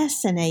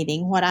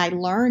fascinating what I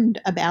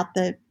learned about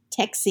the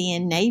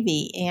Texian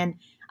Navy. And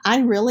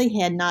I really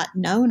had not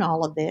known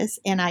all of this.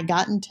 And I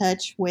got in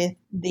touch with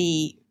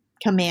the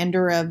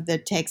commander of the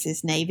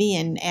Texas Navy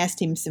and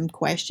asked him some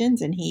questions.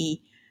 And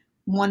he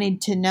wanted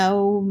to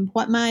know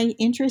what my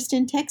interest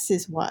in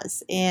Texas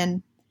was.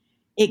 And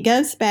it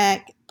goes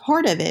back,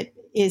 part of it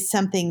is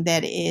something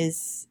that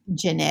is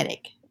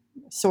genetic,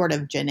 sort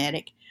of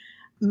genetic.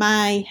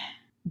 My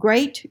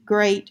great,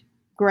 great,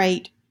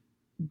 great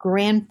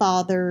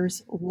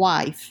grandfather's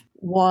wife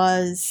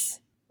was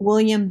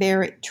William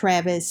Barrett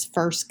Travis'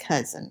 first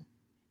cousin.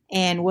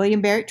 And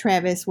William Barrett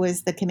Travis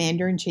was the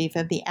commander-in-chief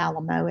of the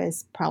Alamo,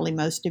 as probably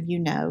most of you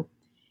know.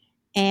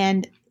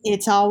 And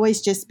it's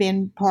always just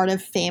been part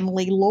of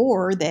family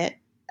lore that,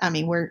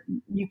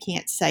 you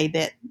can't say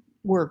that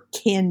we're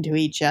kin to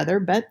each other,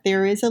 but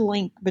there is a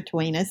link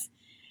between us.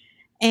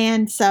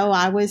 And so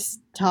I was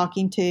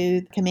talking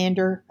to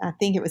Commander, I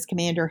think it was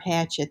Commander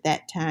Hatch at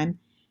that time,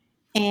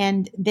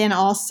 and then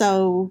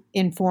also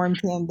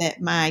informed him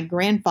that my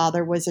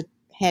grandfather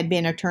had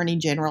been Attorney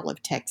General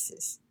of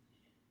Texas.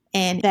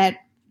 And that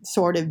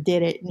sort of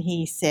did it. And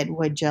he said,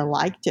 would you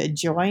like to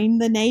join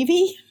the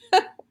Navy?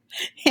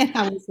 And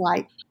I was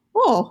like,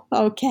 oh,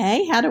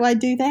 okay. How do I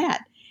do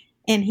that?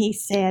 And he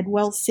said,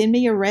 well, send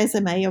me a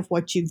resume of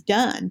what you've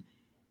done.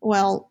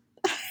 Well,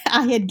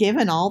 I had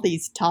given all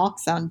these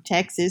talks on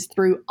Texas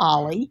through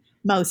Ollie,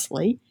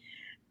 mostly.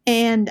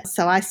 And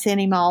so I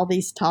sent him all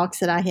these talks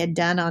that I had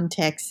done on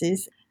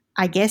Texas.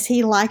 I guess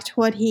he liked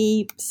what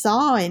he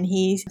saw, and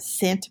he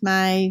sent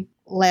my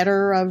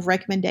letter of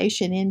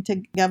recommendation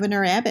into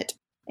Governor Abbott.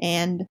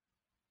 And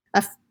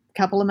a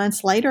couple of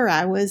months later,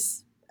 I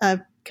was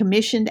a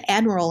commissioned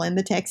admiral in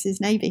the Texas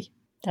Navy.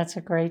 That's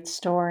a great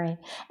story.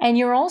 And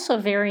you're also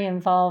very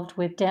involved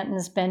with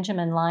Denton's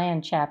Benjamin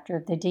Lyon chapter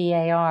of the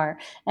DAR,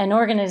 an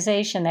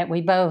organization that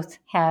we both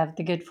have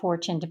the good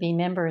fortune to be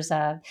members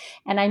of.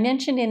 And I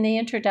mentioned in the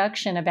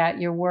introduction about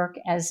your work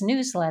as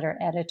newsletter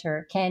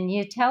editor. Can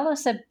you tell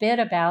us a bit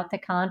about the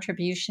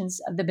contributions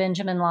of the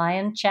Benjamin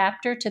Lyon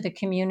chapter to the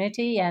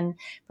community, and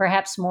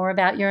perhaps more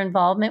about your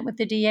involvement with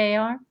the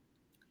DAR?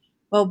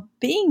 Well,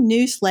 being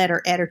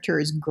newsletter editor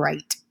is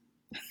great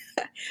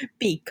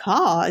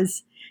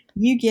because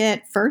you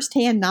get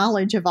firsthand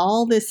knowledge of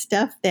all this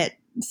stuff that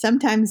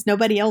sometimes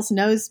nobody else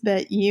knows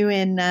but you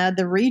and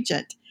the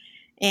regent.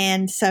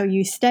 And so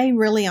you stay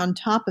really on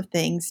top of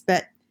things.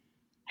 But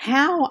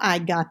how I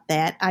got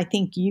that, I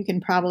think you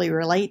can probably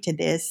relate to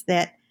this,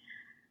 that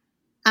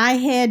I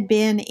had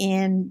been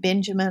in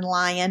Benjamin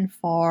Lyon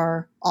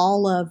for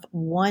all of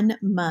 1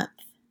 month.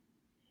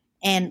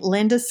 And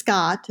Linda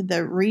Scott,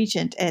 the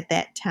regent at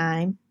that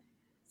time,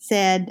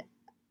 said,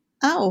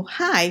 oh,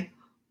 hi.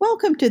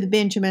 Welcome to the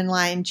Benjamin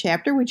Lyon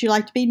chapter. Would you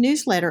like to be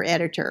newsletter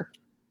editor?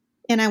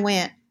 And I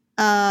went,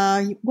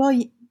 well,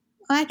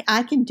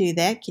 I can do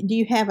that. Do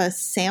you have a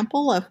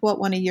sample of what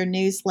one of your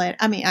newsletters?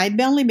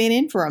 I'd only been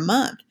in for a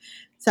month.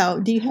 So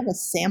do you have a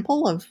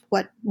sample of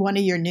what one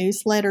of your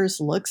newsletters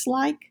looks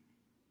like?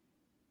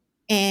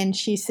 And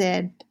she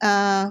said,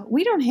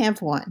 we don't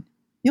have one.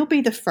 You'll be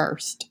the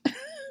first.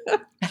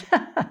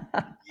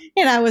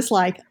 And I was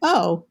like,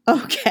 oh,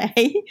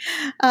 okay.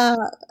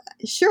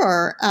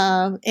 Sure.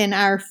 And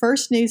our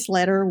first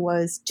newsletter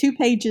was 2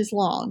 pages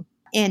long.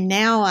 And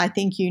now I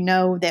think you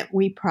know that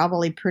we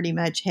probably pretty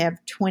much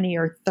have 20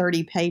 or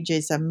 30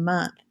 pages a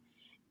month.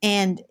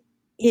 And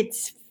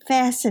it's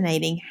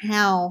fascinating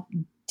how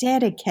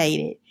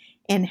dedicated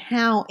and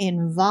how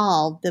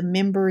involved the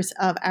members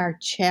of our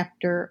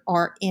chapter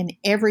are in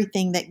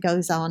everything that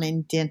goes on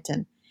in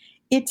Denton.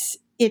 It's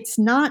it's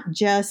not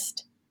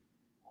just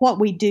what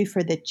we do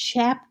for the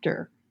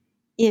chapter,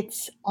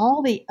 it's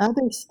all the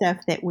other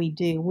stuff that we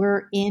do.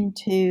 We're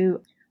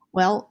into,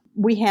 well,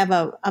 we have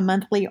a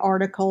monthly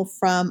article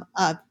from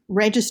a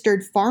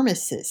registered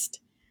pharmacist.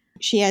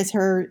 She has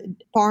her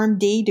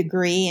PharmD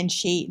degree, and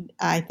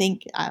I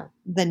think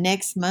the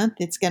next month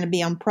it's going to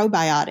be on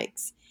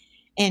probiotics.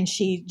 And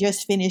she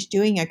just finished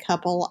doing a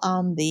couple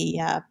on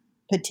the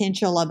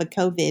potential of a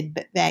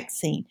COVID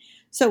vaccine.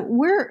 So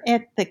we're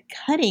at the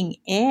cutting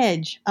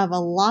edge of a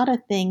lot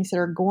of things that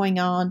are going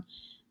on,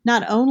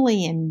 not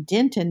only in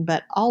Denton,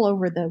 but all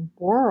over the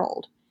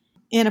world.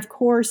 And of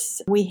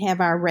course, we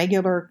have our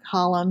regular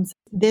columns.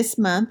 This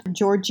month,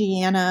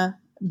 Georgiana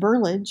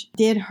Burlage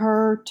did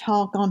her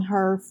talk on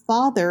her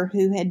father,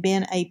 who had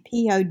been a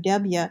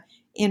POW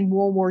in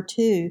World War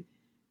II,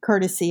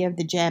 courtesy of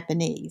the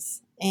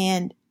Japanese.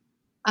 And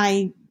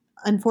I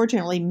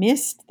unfortunately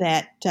missed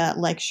that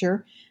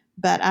lecture,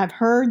 but I've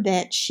heard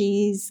that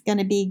she's going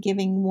to be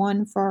giving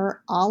one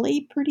for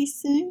Ollie pretty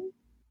soon.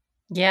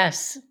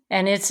 Yes,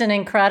 and it's an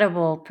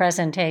incredible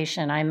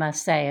presentation, I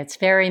must say. It's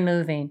very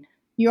moving.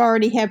 You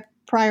already have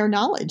prior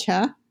knowledge,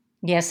 huh?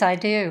 Yes, I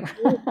do.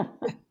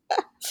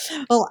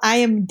 Well, I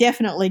am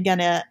definitely going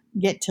to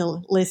get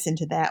to listen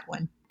to that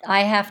one.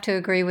 I have to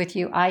agree with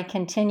you. I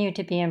continue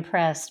to be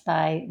impressed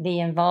by the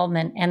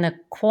involvement and the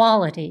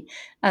quality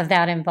of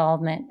that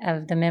involvement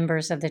of the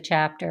members of the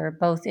chapter,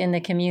 both in the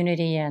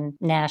community and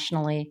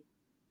nationally.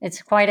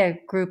 It's quite a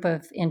group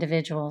of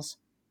individuals.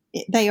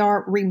 They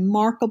are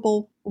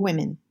remarkable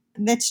women.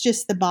 That's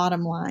just the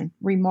bottom line.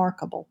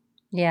 Remarkable.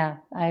 Yeah,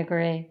 I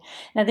agree.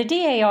 Now, the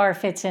DAR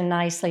fits in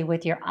nicely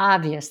with your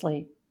obvious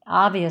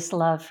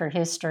love for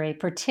history,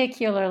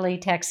 particularly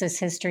Texas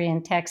history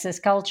and Texas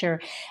culture.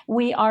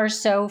 We are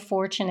so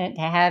fortunate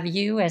to have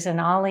you as an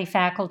Ollie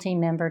faculty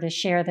member to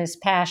share this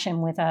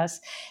passion with us.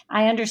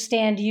 I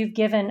understand you've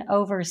given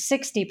over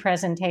 60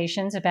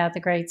 presentations about the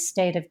great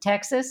state of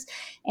Texas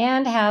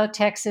and how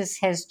Texas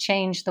has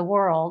changed the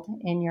world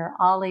in your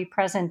Ollie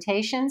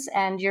presentations,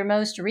 and your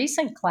most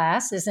recent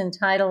class is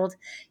entitled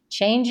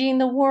Changing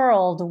the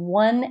World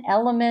One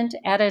Element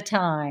at a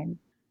Time.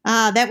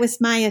 That was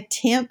my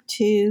attempt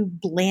to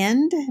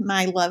blend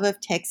my love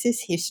of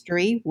Texas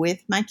history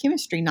with my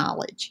chemistry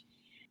knowledge.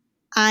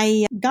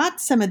 I got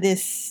some of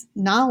this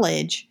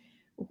knowledge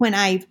when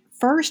I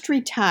first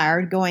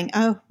retired, going,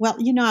 I've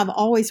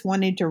always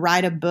wanted to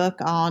write a book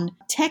on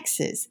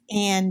Texas.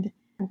 And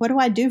what do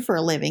I do for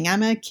a living?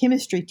 I'm a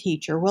chemistry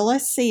teacher. Well,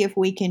 let's see if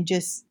we can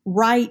just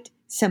write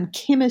some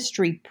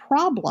chemistry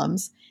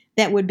problems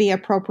that would be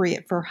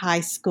appropriate for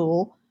high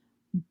school,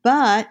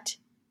 but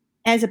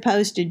as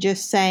opposed to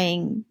just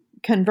saying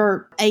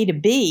convert A to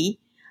B,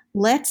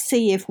 let's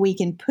see if we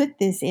can put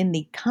this in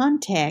the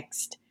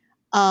context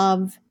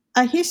of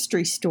a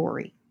history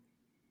story.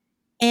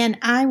 And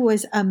I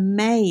was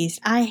amazed.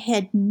 I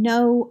had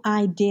no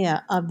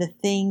idea of the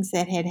things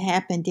that had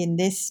happened in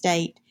this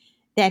state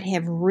that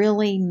have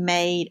really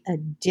made a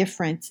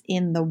difference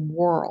in the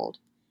world.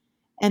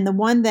 And the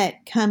one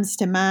that comes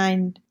to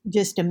mind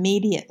just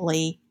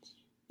immediately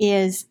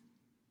is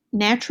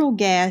natural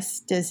gas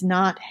does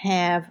not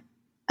have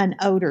an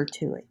odor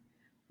to it.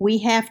 We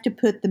have to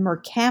put the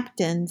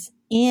mercaptans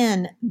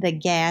in the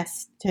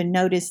gas to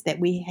notice that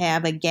we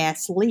have a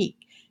gas leak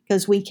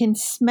because we can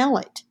smell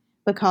it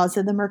because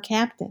of the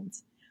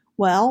mercaptans.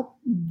 Well,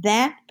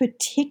 that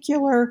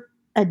particular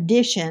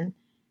addition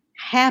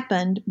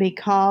happened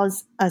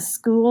because a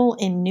school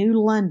in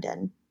New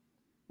London,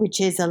 which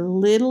is a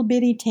little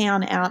bitty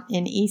town out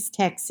in East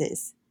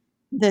Texas,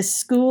 the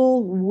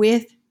school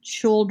with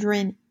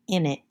children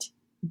in it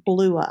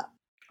blew up.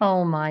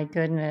 Oh my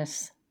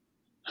goodness.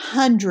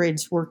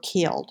 Hundreds were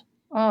killed.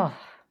 Oh.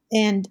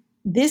 And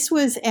this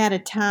was at a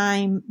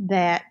time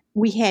that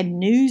we had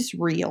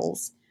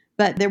newsreels,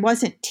 but there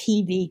wasn't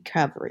TV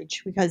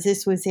coverage because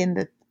this was in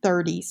the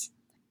 30s.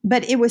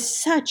 But it was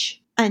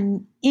such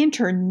an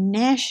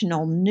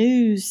international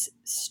news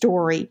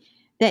story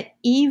that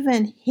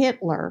even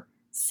Hitler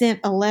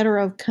sent a letter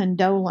of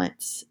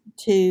condolence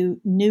to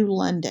New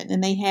London,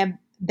 and they have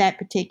that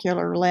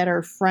particular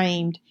letter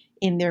framed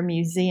in their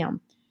museum.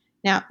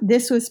 Now,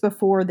 this was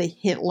before the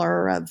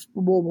Hitler of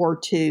World War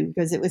II,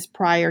 because it was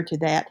prior to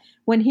that,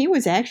 when he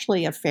was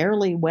actually a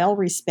fairly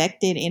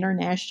well-respected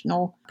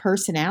international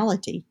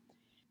personality.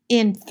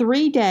 In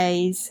 3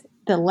 days,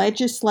 the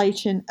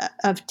legislation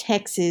of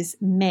Texas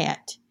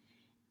met,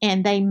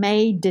 and they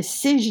made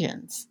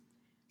decisions.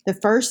 The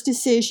first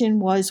decision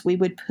was we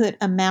would put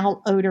a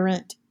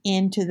malodorant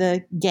into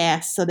the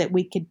gas so that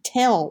we could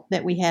tell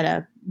that we had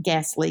a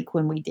gas leak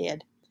when we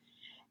did.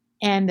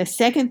 And the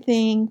second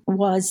thing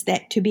was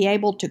that to be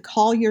able to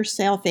call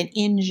yourself an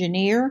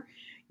engineer,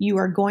 you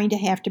are going to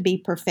have to be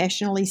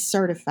professionally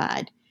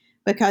certified,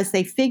 because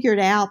they figured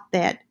out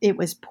that it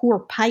was poor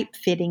pipe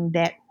fitting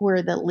that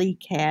where the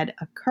leak had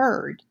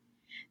occurred.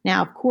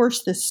 Now, of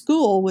course, the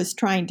school was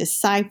trying to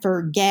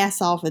siphon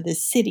gas off of the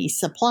city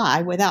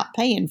supply without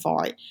paying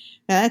for it.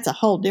 Now, that's a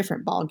whole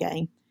different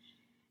ballgame.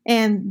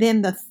 And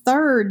then the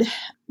third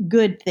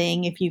good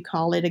thing, if you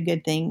call it a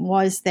good thing,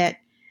 was that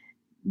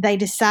they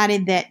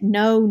decided that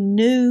no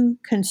new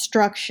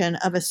construction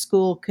of a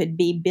school could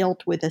be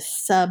built with a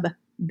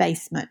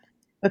sub-basement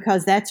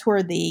because that's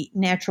where the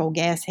natural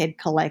gas had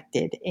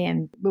collected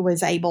and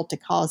was able to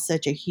cause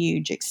such a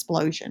huge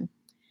explosion.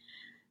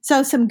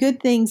 So some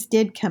good things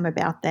did come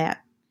about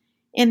that.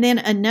 And then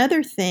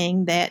another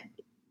thing that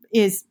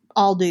is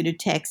all due to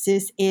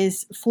Texas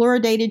is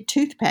fluoridated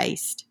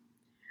toothpaste.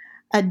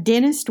 A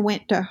dentist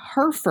went to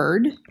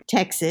Hereford,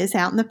 Texas,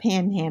 out in the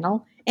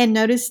Panhandle, and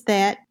noticed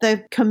that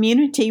the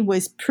community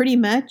was pretty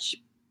much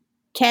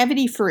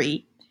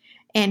cavity-free.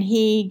 And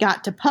he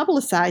got to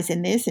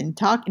publicizing this and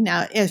talking.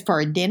 Now, as for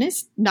a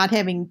dentist, not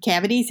having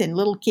cavities in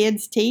little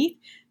kids' teeth,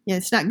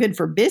 it's not good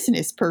for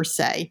business per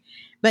se.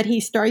 But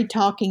he started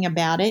talking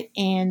about it,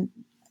 and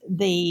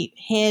the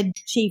head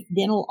chief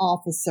dental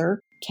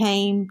officer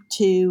came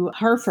to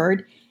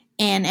Hereford,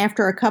 and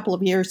after a couple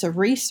of years of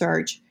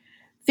research,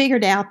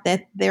 figured out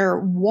that their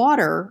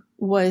water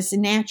was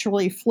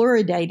naturally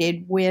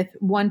fluoridated with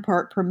 1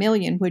 part per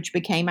million, which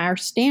became our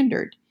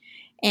standard.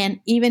 And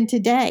even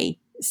today,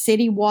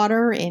 city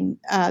water and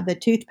the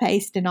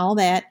toothpaste and all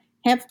that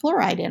have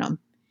fluoride in them.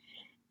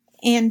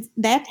 And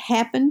that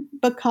happened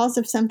because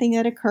of something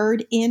that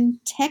occurred in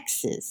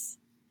Texas.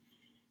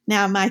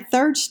 Now, my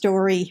third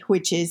story,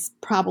 which is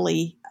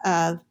probably,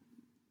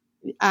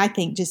 I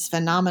think, just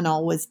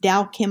phenomenal, was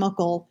Dow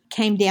Chemical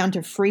came down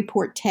to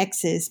Freeport,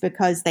 Texas,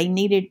 because they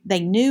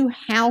knew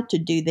how to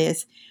do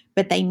this,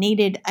 but they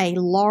needed a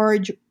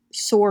large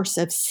source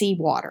of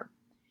seawater.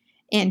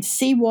 And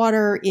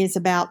seawater is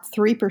about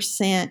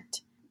 3%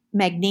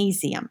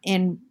 magnesium.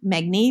 And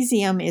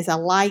magnesium is a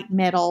light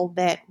metal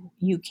that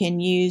you can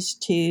use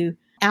to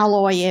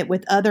alloy it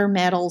with other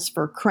metals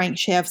for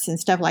crankshafts and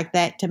stuff like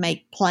that to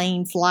make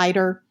planes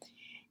lighter.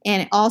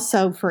 And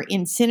also for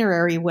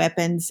incendiary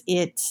weapons,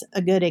 it's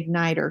a good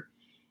igniter.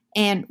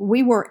 And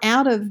we were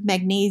out of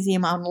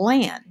magnesium on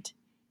land.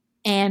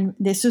 And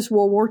this is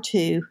World War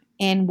II,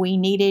 and we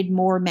needed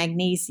more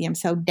magnesium.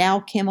 So Dow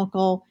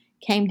Chemical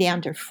came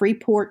down to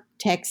Freeport,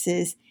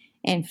 Texas,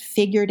 and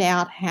figured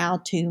out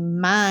how to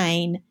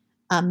mine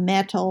a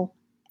metal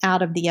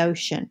out of the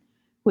ocean,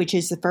 which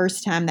is the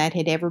first time that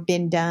had ever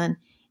been done.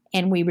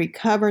 And we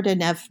recovered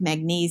enough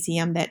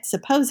magnesium that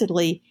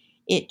supposedly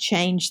it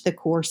changed the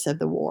course of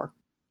the war.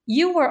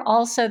 You were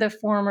also the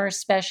former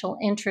special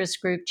interest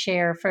group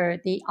chair for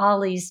the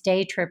Ollie's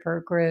Day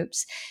Tripper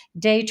groups.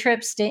 Day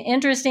trips to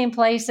interesting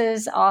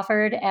places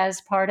offered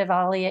as part of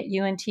Ollie at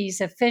UNT's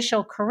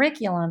official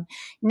curriculum.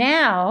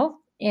 Now,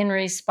 in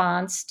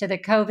response to the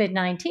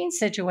COVID-19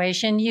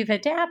 situation, you've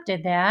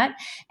adapted that,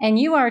 and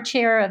you are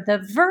chair of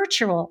the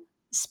virtual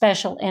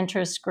special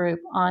interest group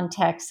on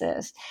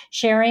Texas,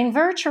 sharing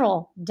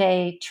virtual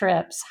day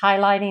trips,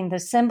 highlighting the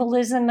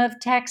symbolism of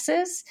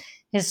Texas,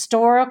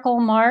 historical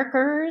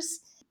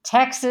markers,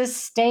 Texas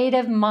state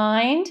of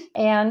mind,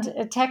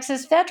 and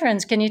Texas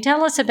veterans. Can you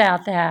tell us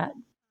about that?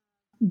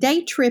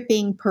 Day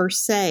tripping per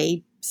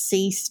se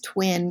ceased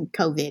when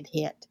COVID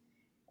hit.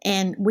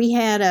 And we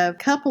had a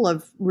couple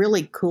of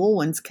really cool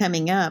ones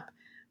coming up.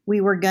 We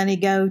were going to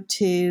go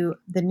to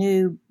the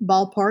new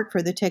ballpark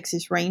for the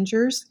Texas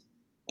Rangers,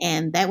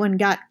 and that one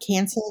got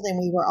canceled. And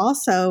we were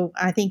also,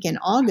 I think in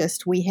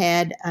August, we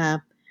had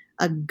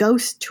a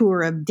ghost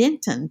tour of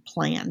Denton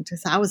planned.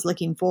 So I was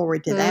looking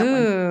forward to that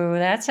one. Ooh,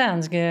 that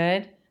sounds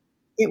good.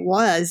 It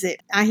was.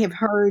 I have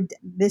heard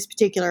this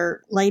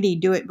particular lady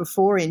do it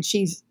before, and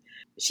she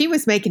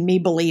was making me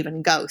believe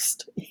in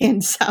ghosts.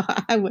 And so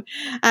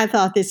I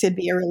thought this would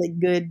be a really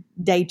good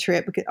day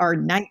trip, or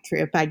night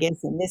trip, I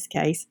guess, in this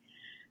case.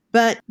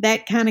 But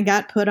that kind of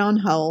got put on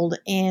hold.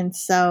 And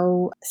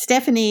so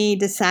Stephanie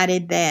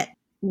decided that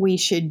we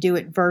should do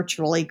it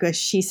virtually because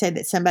she said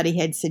that somebody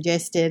had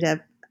suggested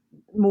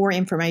more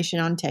information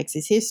on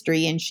Texas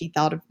history, and she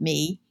thought of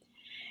me,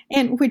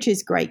 and which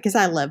is great because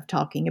I love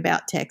talking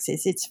about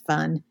Texas. It's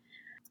fun.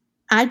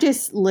 I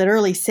just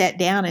literally sat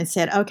down and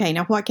said, okay,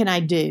 now what can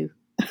I do?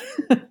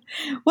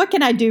 What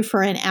can I do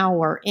for an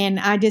hour? And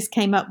I just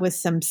came up with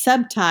some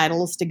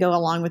subtitles to go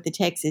along with the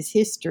Texas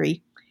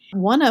history.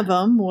 One of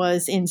them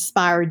was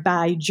inspired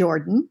by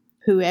Jordan,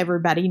 who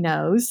everybody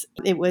knows.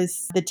 It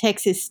was the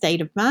Texas state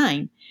of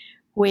mind,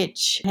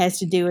 which has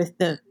to do with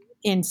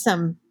in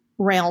some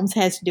realms,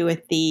 has to do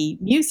with the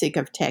music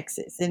of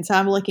Texas. And so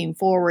I'm looking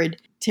forward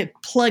to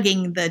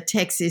plugging the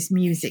Texas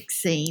music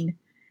scene.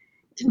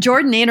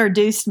 Jordan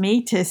introduced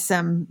me to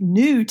some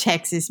new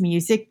Texas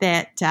music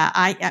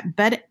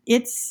but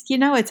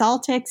it's all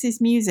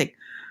Texas music.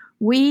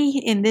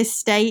 We in this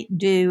state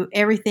do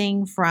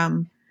everything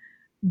from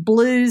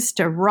blues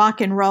to rock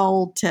and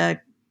roll to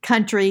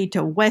country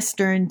to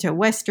western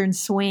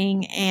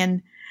swing,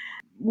 and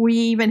we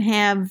even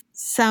have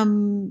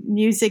some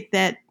music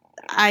that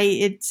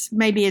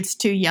it's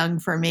too young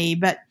for me,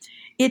 but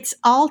it's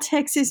all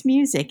Texas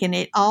music, and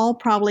it all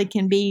probably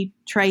can be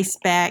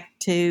traced back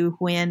to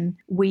when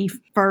we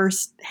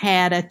first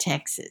had a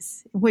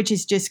Texas, which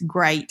is just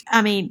great.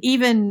 I mean,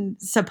 even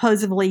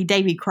supposedly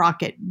Davy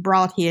Crockett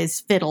brought his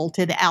fiddle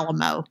to the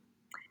Alamo.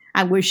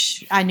 I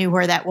wish I knew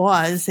where that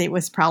was. It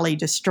was probably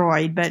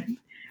destroyed, but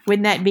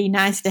Wouldn't that be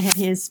nice to have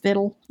his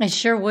fiddle? It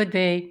sure would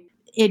be.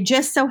 It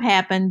just so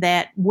happened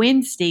that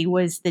Wednesday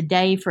was the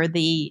day for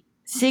the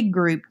SIG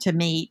group to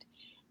meet.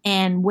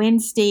 And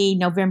Wednesday,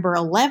 November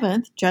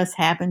 11th, just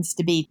happens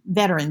to be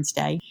Veterans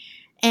Day.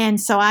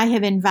 And so I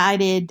have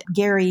invited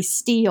Gary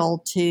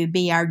Steele to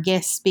be our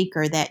guest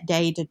speaker that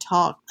day to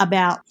talk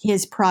about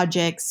his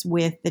projects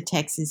with the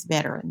Texas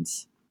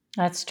veterans.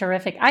 That's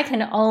terrific. I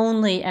can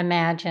only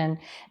imagine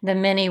the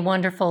many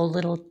wonderful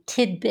little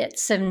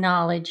tidbits of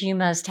knowledge you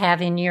must have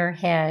in your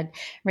head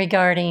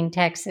regarding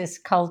Texas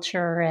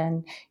culture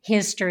and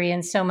history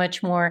and so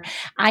much more.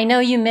 I know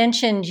you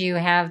mentioned you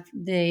have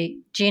the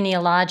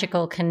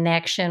genealogical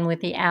connection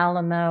with the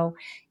Alamo.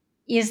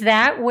 Is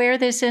that where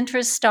this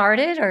interest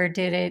started, or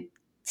did it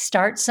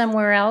start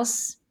somewhere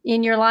else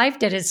in your life?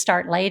 Did it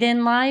start late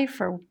in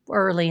life or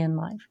early in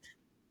life?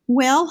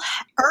 Well,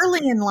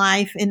 early in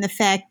life, in the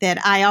fact that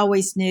I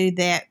always knew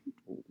that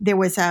there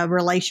was a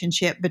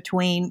relationship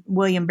between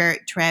William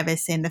Barrett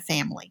Travis and the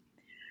family.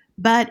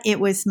 But it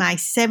was my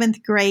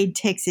 7th grade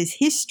Texas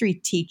history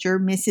teacher,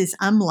 Mrs.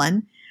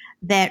 Umlin,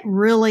 that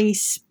really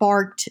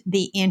sparked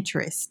the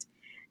interest.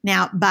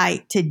 Now,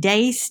 by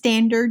today's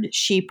standard,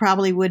 she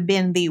probably would have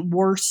been the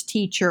worst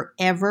teacher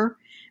ever,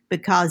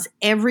 because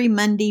every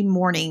Monday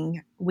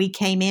morning we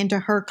came into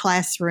her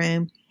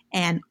classroom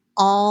and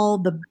all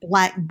the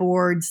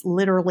blackboards,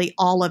 literally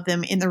all of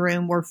them in the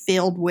room, were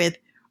filled with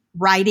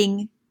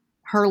writing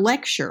her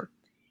lecture.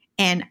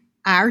 And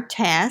our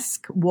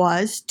task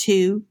was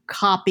to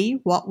copy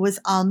what was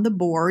on the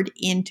board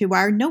into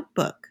our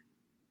notebook.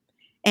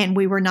 And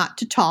we were not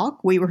to talk.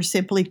 We were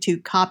simply to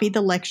copy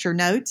the lecture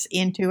notes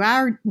into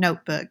our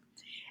notebook.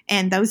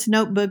 And those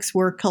notebooks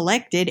were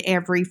collected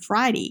every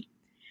Friday.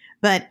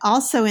 But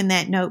also in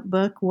that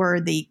notebook were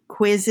the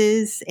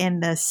quizzes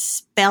and the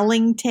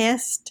spelling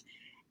test.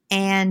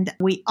 And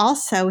we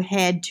also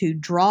had to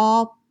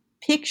draw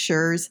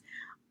pictures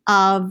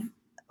of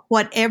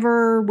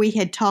whatever we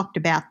had talked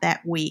about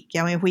that week.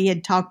 I mean, if we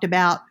had talked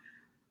about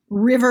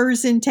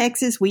rivers in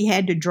Texas, we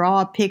had to draw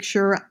a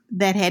picture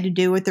that had to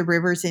do with the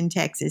rivers in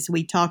Texas.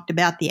 We talked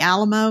about the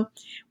Alamo.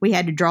 We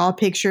had to draw a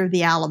picture of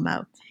the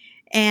Alamo.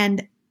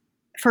 And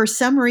for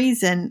some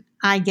reason,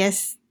 I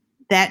guess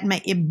that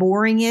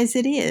boring as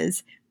it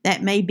is,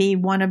 that may be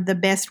one of the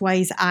best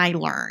ways I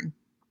learn.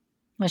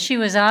 Well, she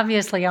was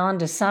obviously on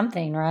to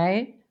something,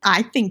 right?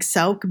 I think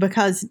so,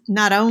 because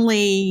not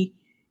only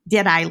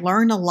did I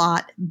learn a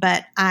lot,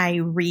 but I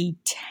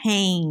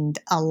retained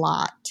a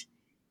lot.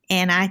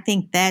 And I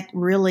think that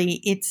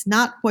really, it's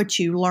not what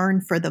you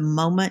learn for the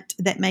moment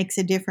that makes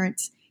a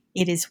difference.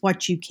 It is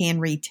what you can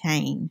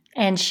retain.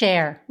 And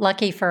share.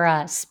 Lucky for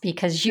us,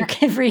 because you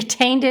can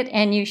retain it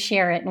and you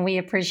share it, and we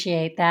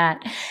appreciate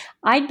that.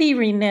 I'd be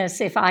remiss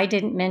if I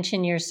didn't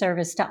mention your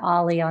service to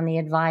Ollie on the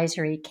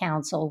Advisory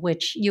Council,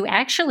 which you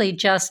actually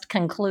just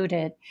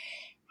concluded.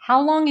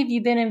 How long have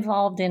you been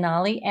involved in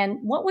Ollie, and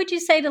what would you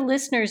say to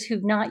listeners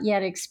who've not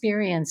yet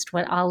experienced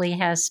what Ollie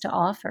has to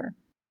offer?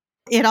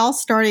 It all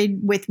started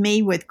with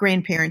me with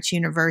Grandparents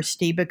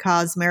University,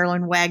 because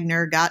Marilyn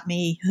Wagner got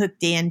me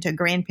hooked into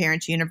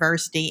Grandparents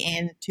University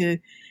and to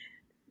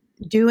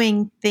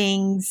doing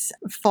things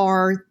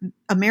for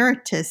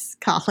Emeritus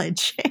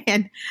College.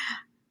 And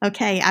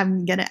okay,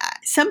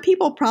 some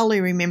people probably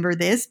remember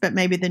this, but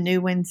maybe the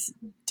new ones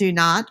do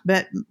not.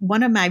 But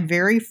one of my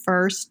very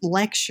first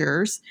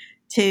lectures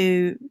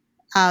to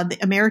the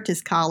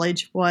Emeritus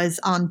College was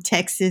on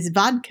Texas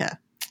vodka.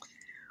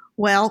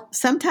 Well,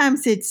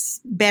 sometimes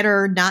it's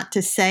better not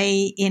to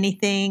say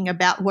anything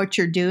about what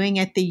you're doing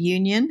at the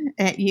Union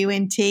at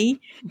UNT,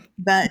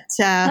 but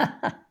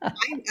I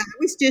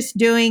was just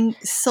doing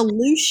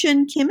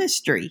solution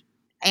chemistry,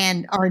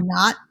 and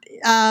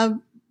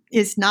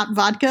is not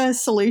vodka a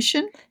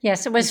solution?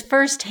 Yes, it was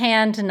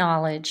firsthand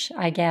knowledge,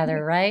 I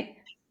gather, right?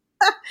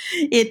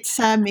 It's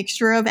a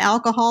mixture of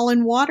alcohol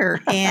and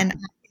water, and I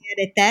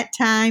had at that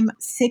time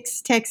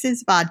 6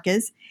 Texas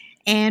vodkas.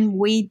 And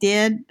we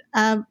did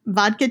a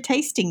vodka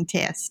tasting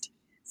test.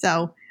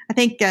 So I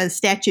think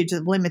statutes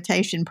of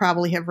limitation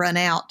probably have run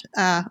out,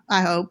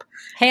 I hope.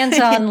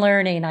 Hands-on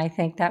learning, I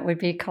think that would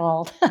be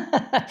called.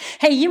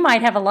 Hey, you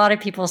might have a lot of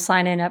people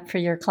signing up for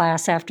your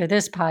class after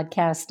this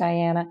podcast,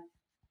 Diana.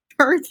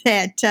 Heard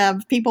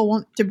that people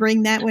want to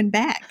bring that one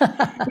back.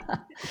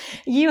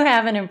 You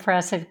have an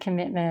impressive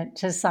commitment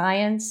to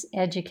science,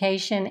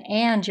 education,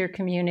 and your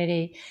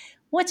community.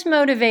 What's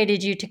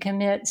motivated you to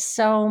commit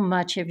so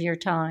much of your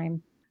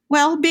time?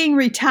 Well, being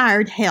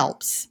retired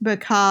helps,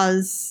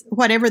 because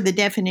whatever the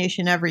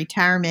definition of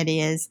retirement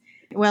is,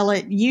 well,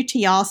 at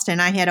UT Austin,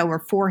 I had over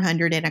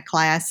 400 in a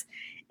class.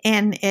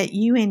 And at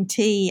UNT,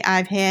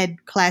 I've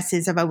had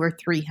classes of over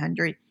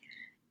 300.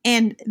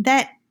 And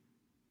that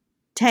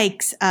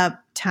takes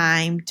up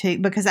time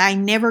because I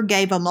never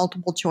gave a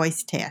multiple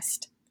choice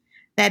test.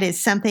 That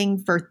is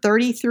something for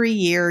 33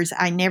 years,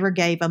 I never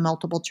gave a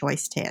multiple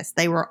choice test.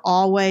 They were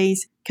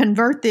always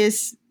convert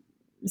this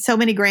so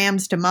many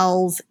grams to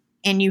moles,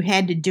 and you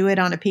had to do it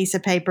on a piece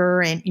of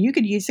paper, and you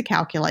could use a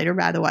calculator,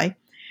 by the way.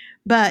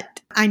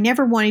 But I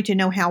never wanted to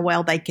know how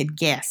well they could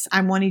guess.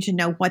 I wanted to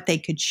know what they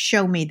could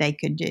show me they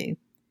could do.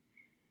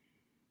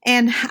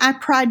 And I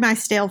pride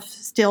myself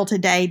still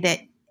today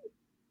that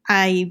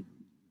I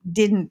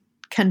didn't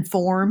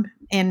conform.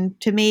 And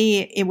to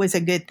me, it was a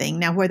good thing.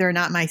 Now, whether or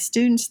not my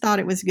students thought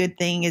it was a good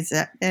thing it's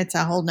a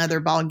whole nother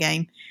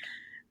ballgame.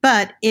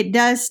 But it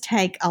does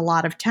take a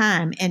lot of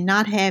time, and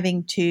not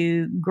having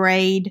to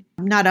grade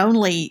not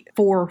only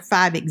 4 or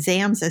 5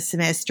 exams a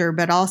semester,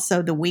 but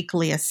also the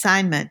weekly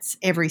assignments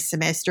every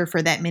semester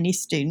for that many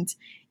students,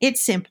 it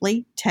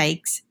simply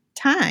takes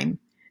time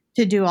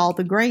to do all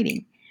the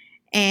grading.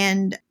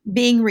 And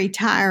being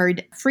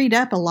retired freed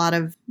up a lot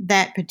of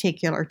that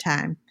particular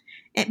time.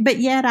 But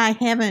yet I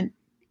haven't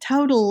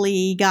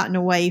totally gotten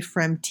away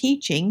from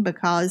teaching,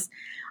 because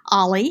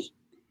Ollie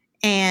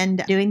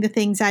and doing the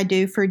things I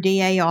do for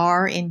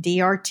DAR and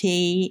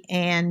DRT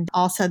and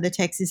also the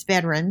Texas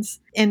Veterans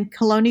and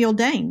Colonial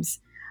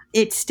Dames.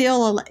 It's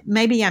still,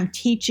 maybe I'm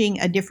teaching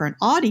a different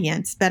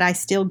audience, but I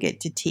still get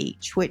to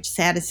teach, which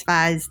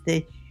satisfies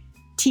the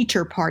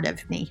teacher part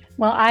of me.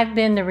 Well, I've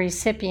been the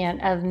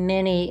recipient of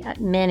many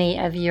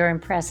of your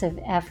impressive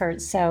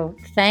efforts, so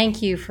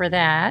thank you for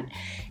that.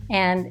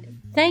 And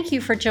thank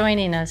you for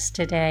joining us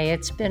today.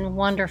 It's been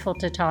wonderful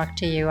to talk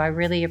to you. I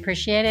really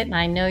appreciate it, and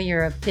I know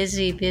you're a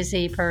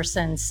busy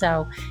person,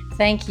 so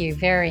thank you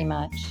very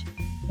much.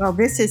 Well,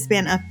 this has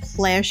been a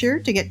pleasure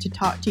to get to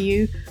talk to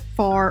you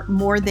for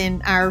more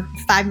than our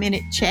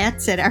 5-minute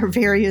chats at our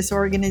various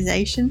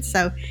organizations.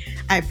 So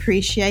I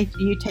appreciate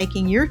you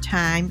taking your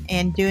time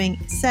and doing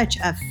such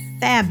a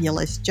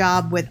fabulous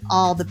job with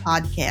all the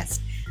podcasts.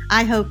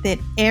 I hope that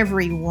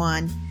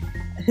everyone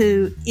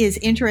who is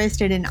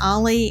interested in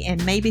Ollie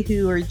and maybe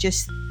who are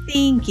just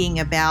thinking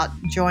about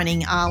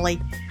joining Ollie,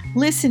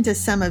 listen to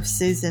some of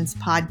Susan's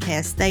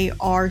podcasts. They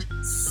are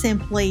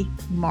simply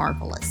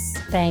marvelous.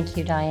 Thank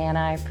you, Diana.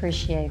 I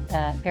appreciate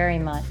that very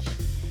much.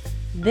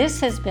 This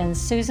has been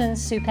Susan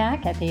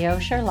Supak at the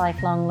Osher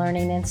Lifelong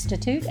Learning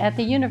Institute at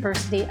the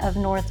University of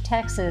North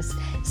Texas,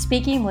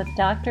 speaking with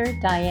Dr.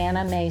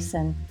 Diana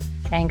Mason.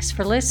 Thanks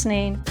for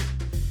listening.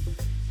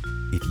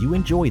 If you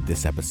enjoyed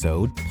this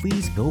episode,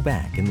 please go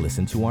back and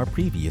listen to our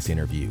previous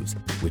interviews,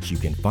 which you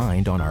can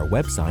find on our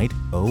website,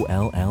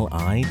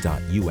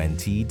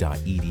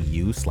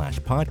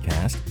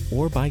 olli.unt.edu/podcast,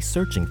 or by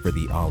searching for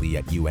the Ollie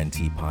at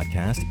UNT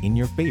podcast in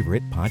your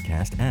favorite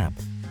podcast app.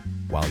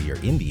 While you're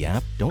in the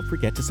app, don't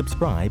forget to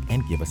subscribe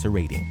and give us a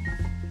rating.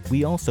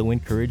 We also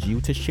encourage you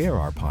to share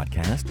our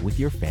podcast with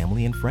your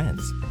family and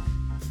friends.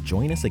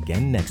 Join us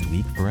again next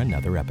week for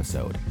another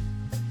episode.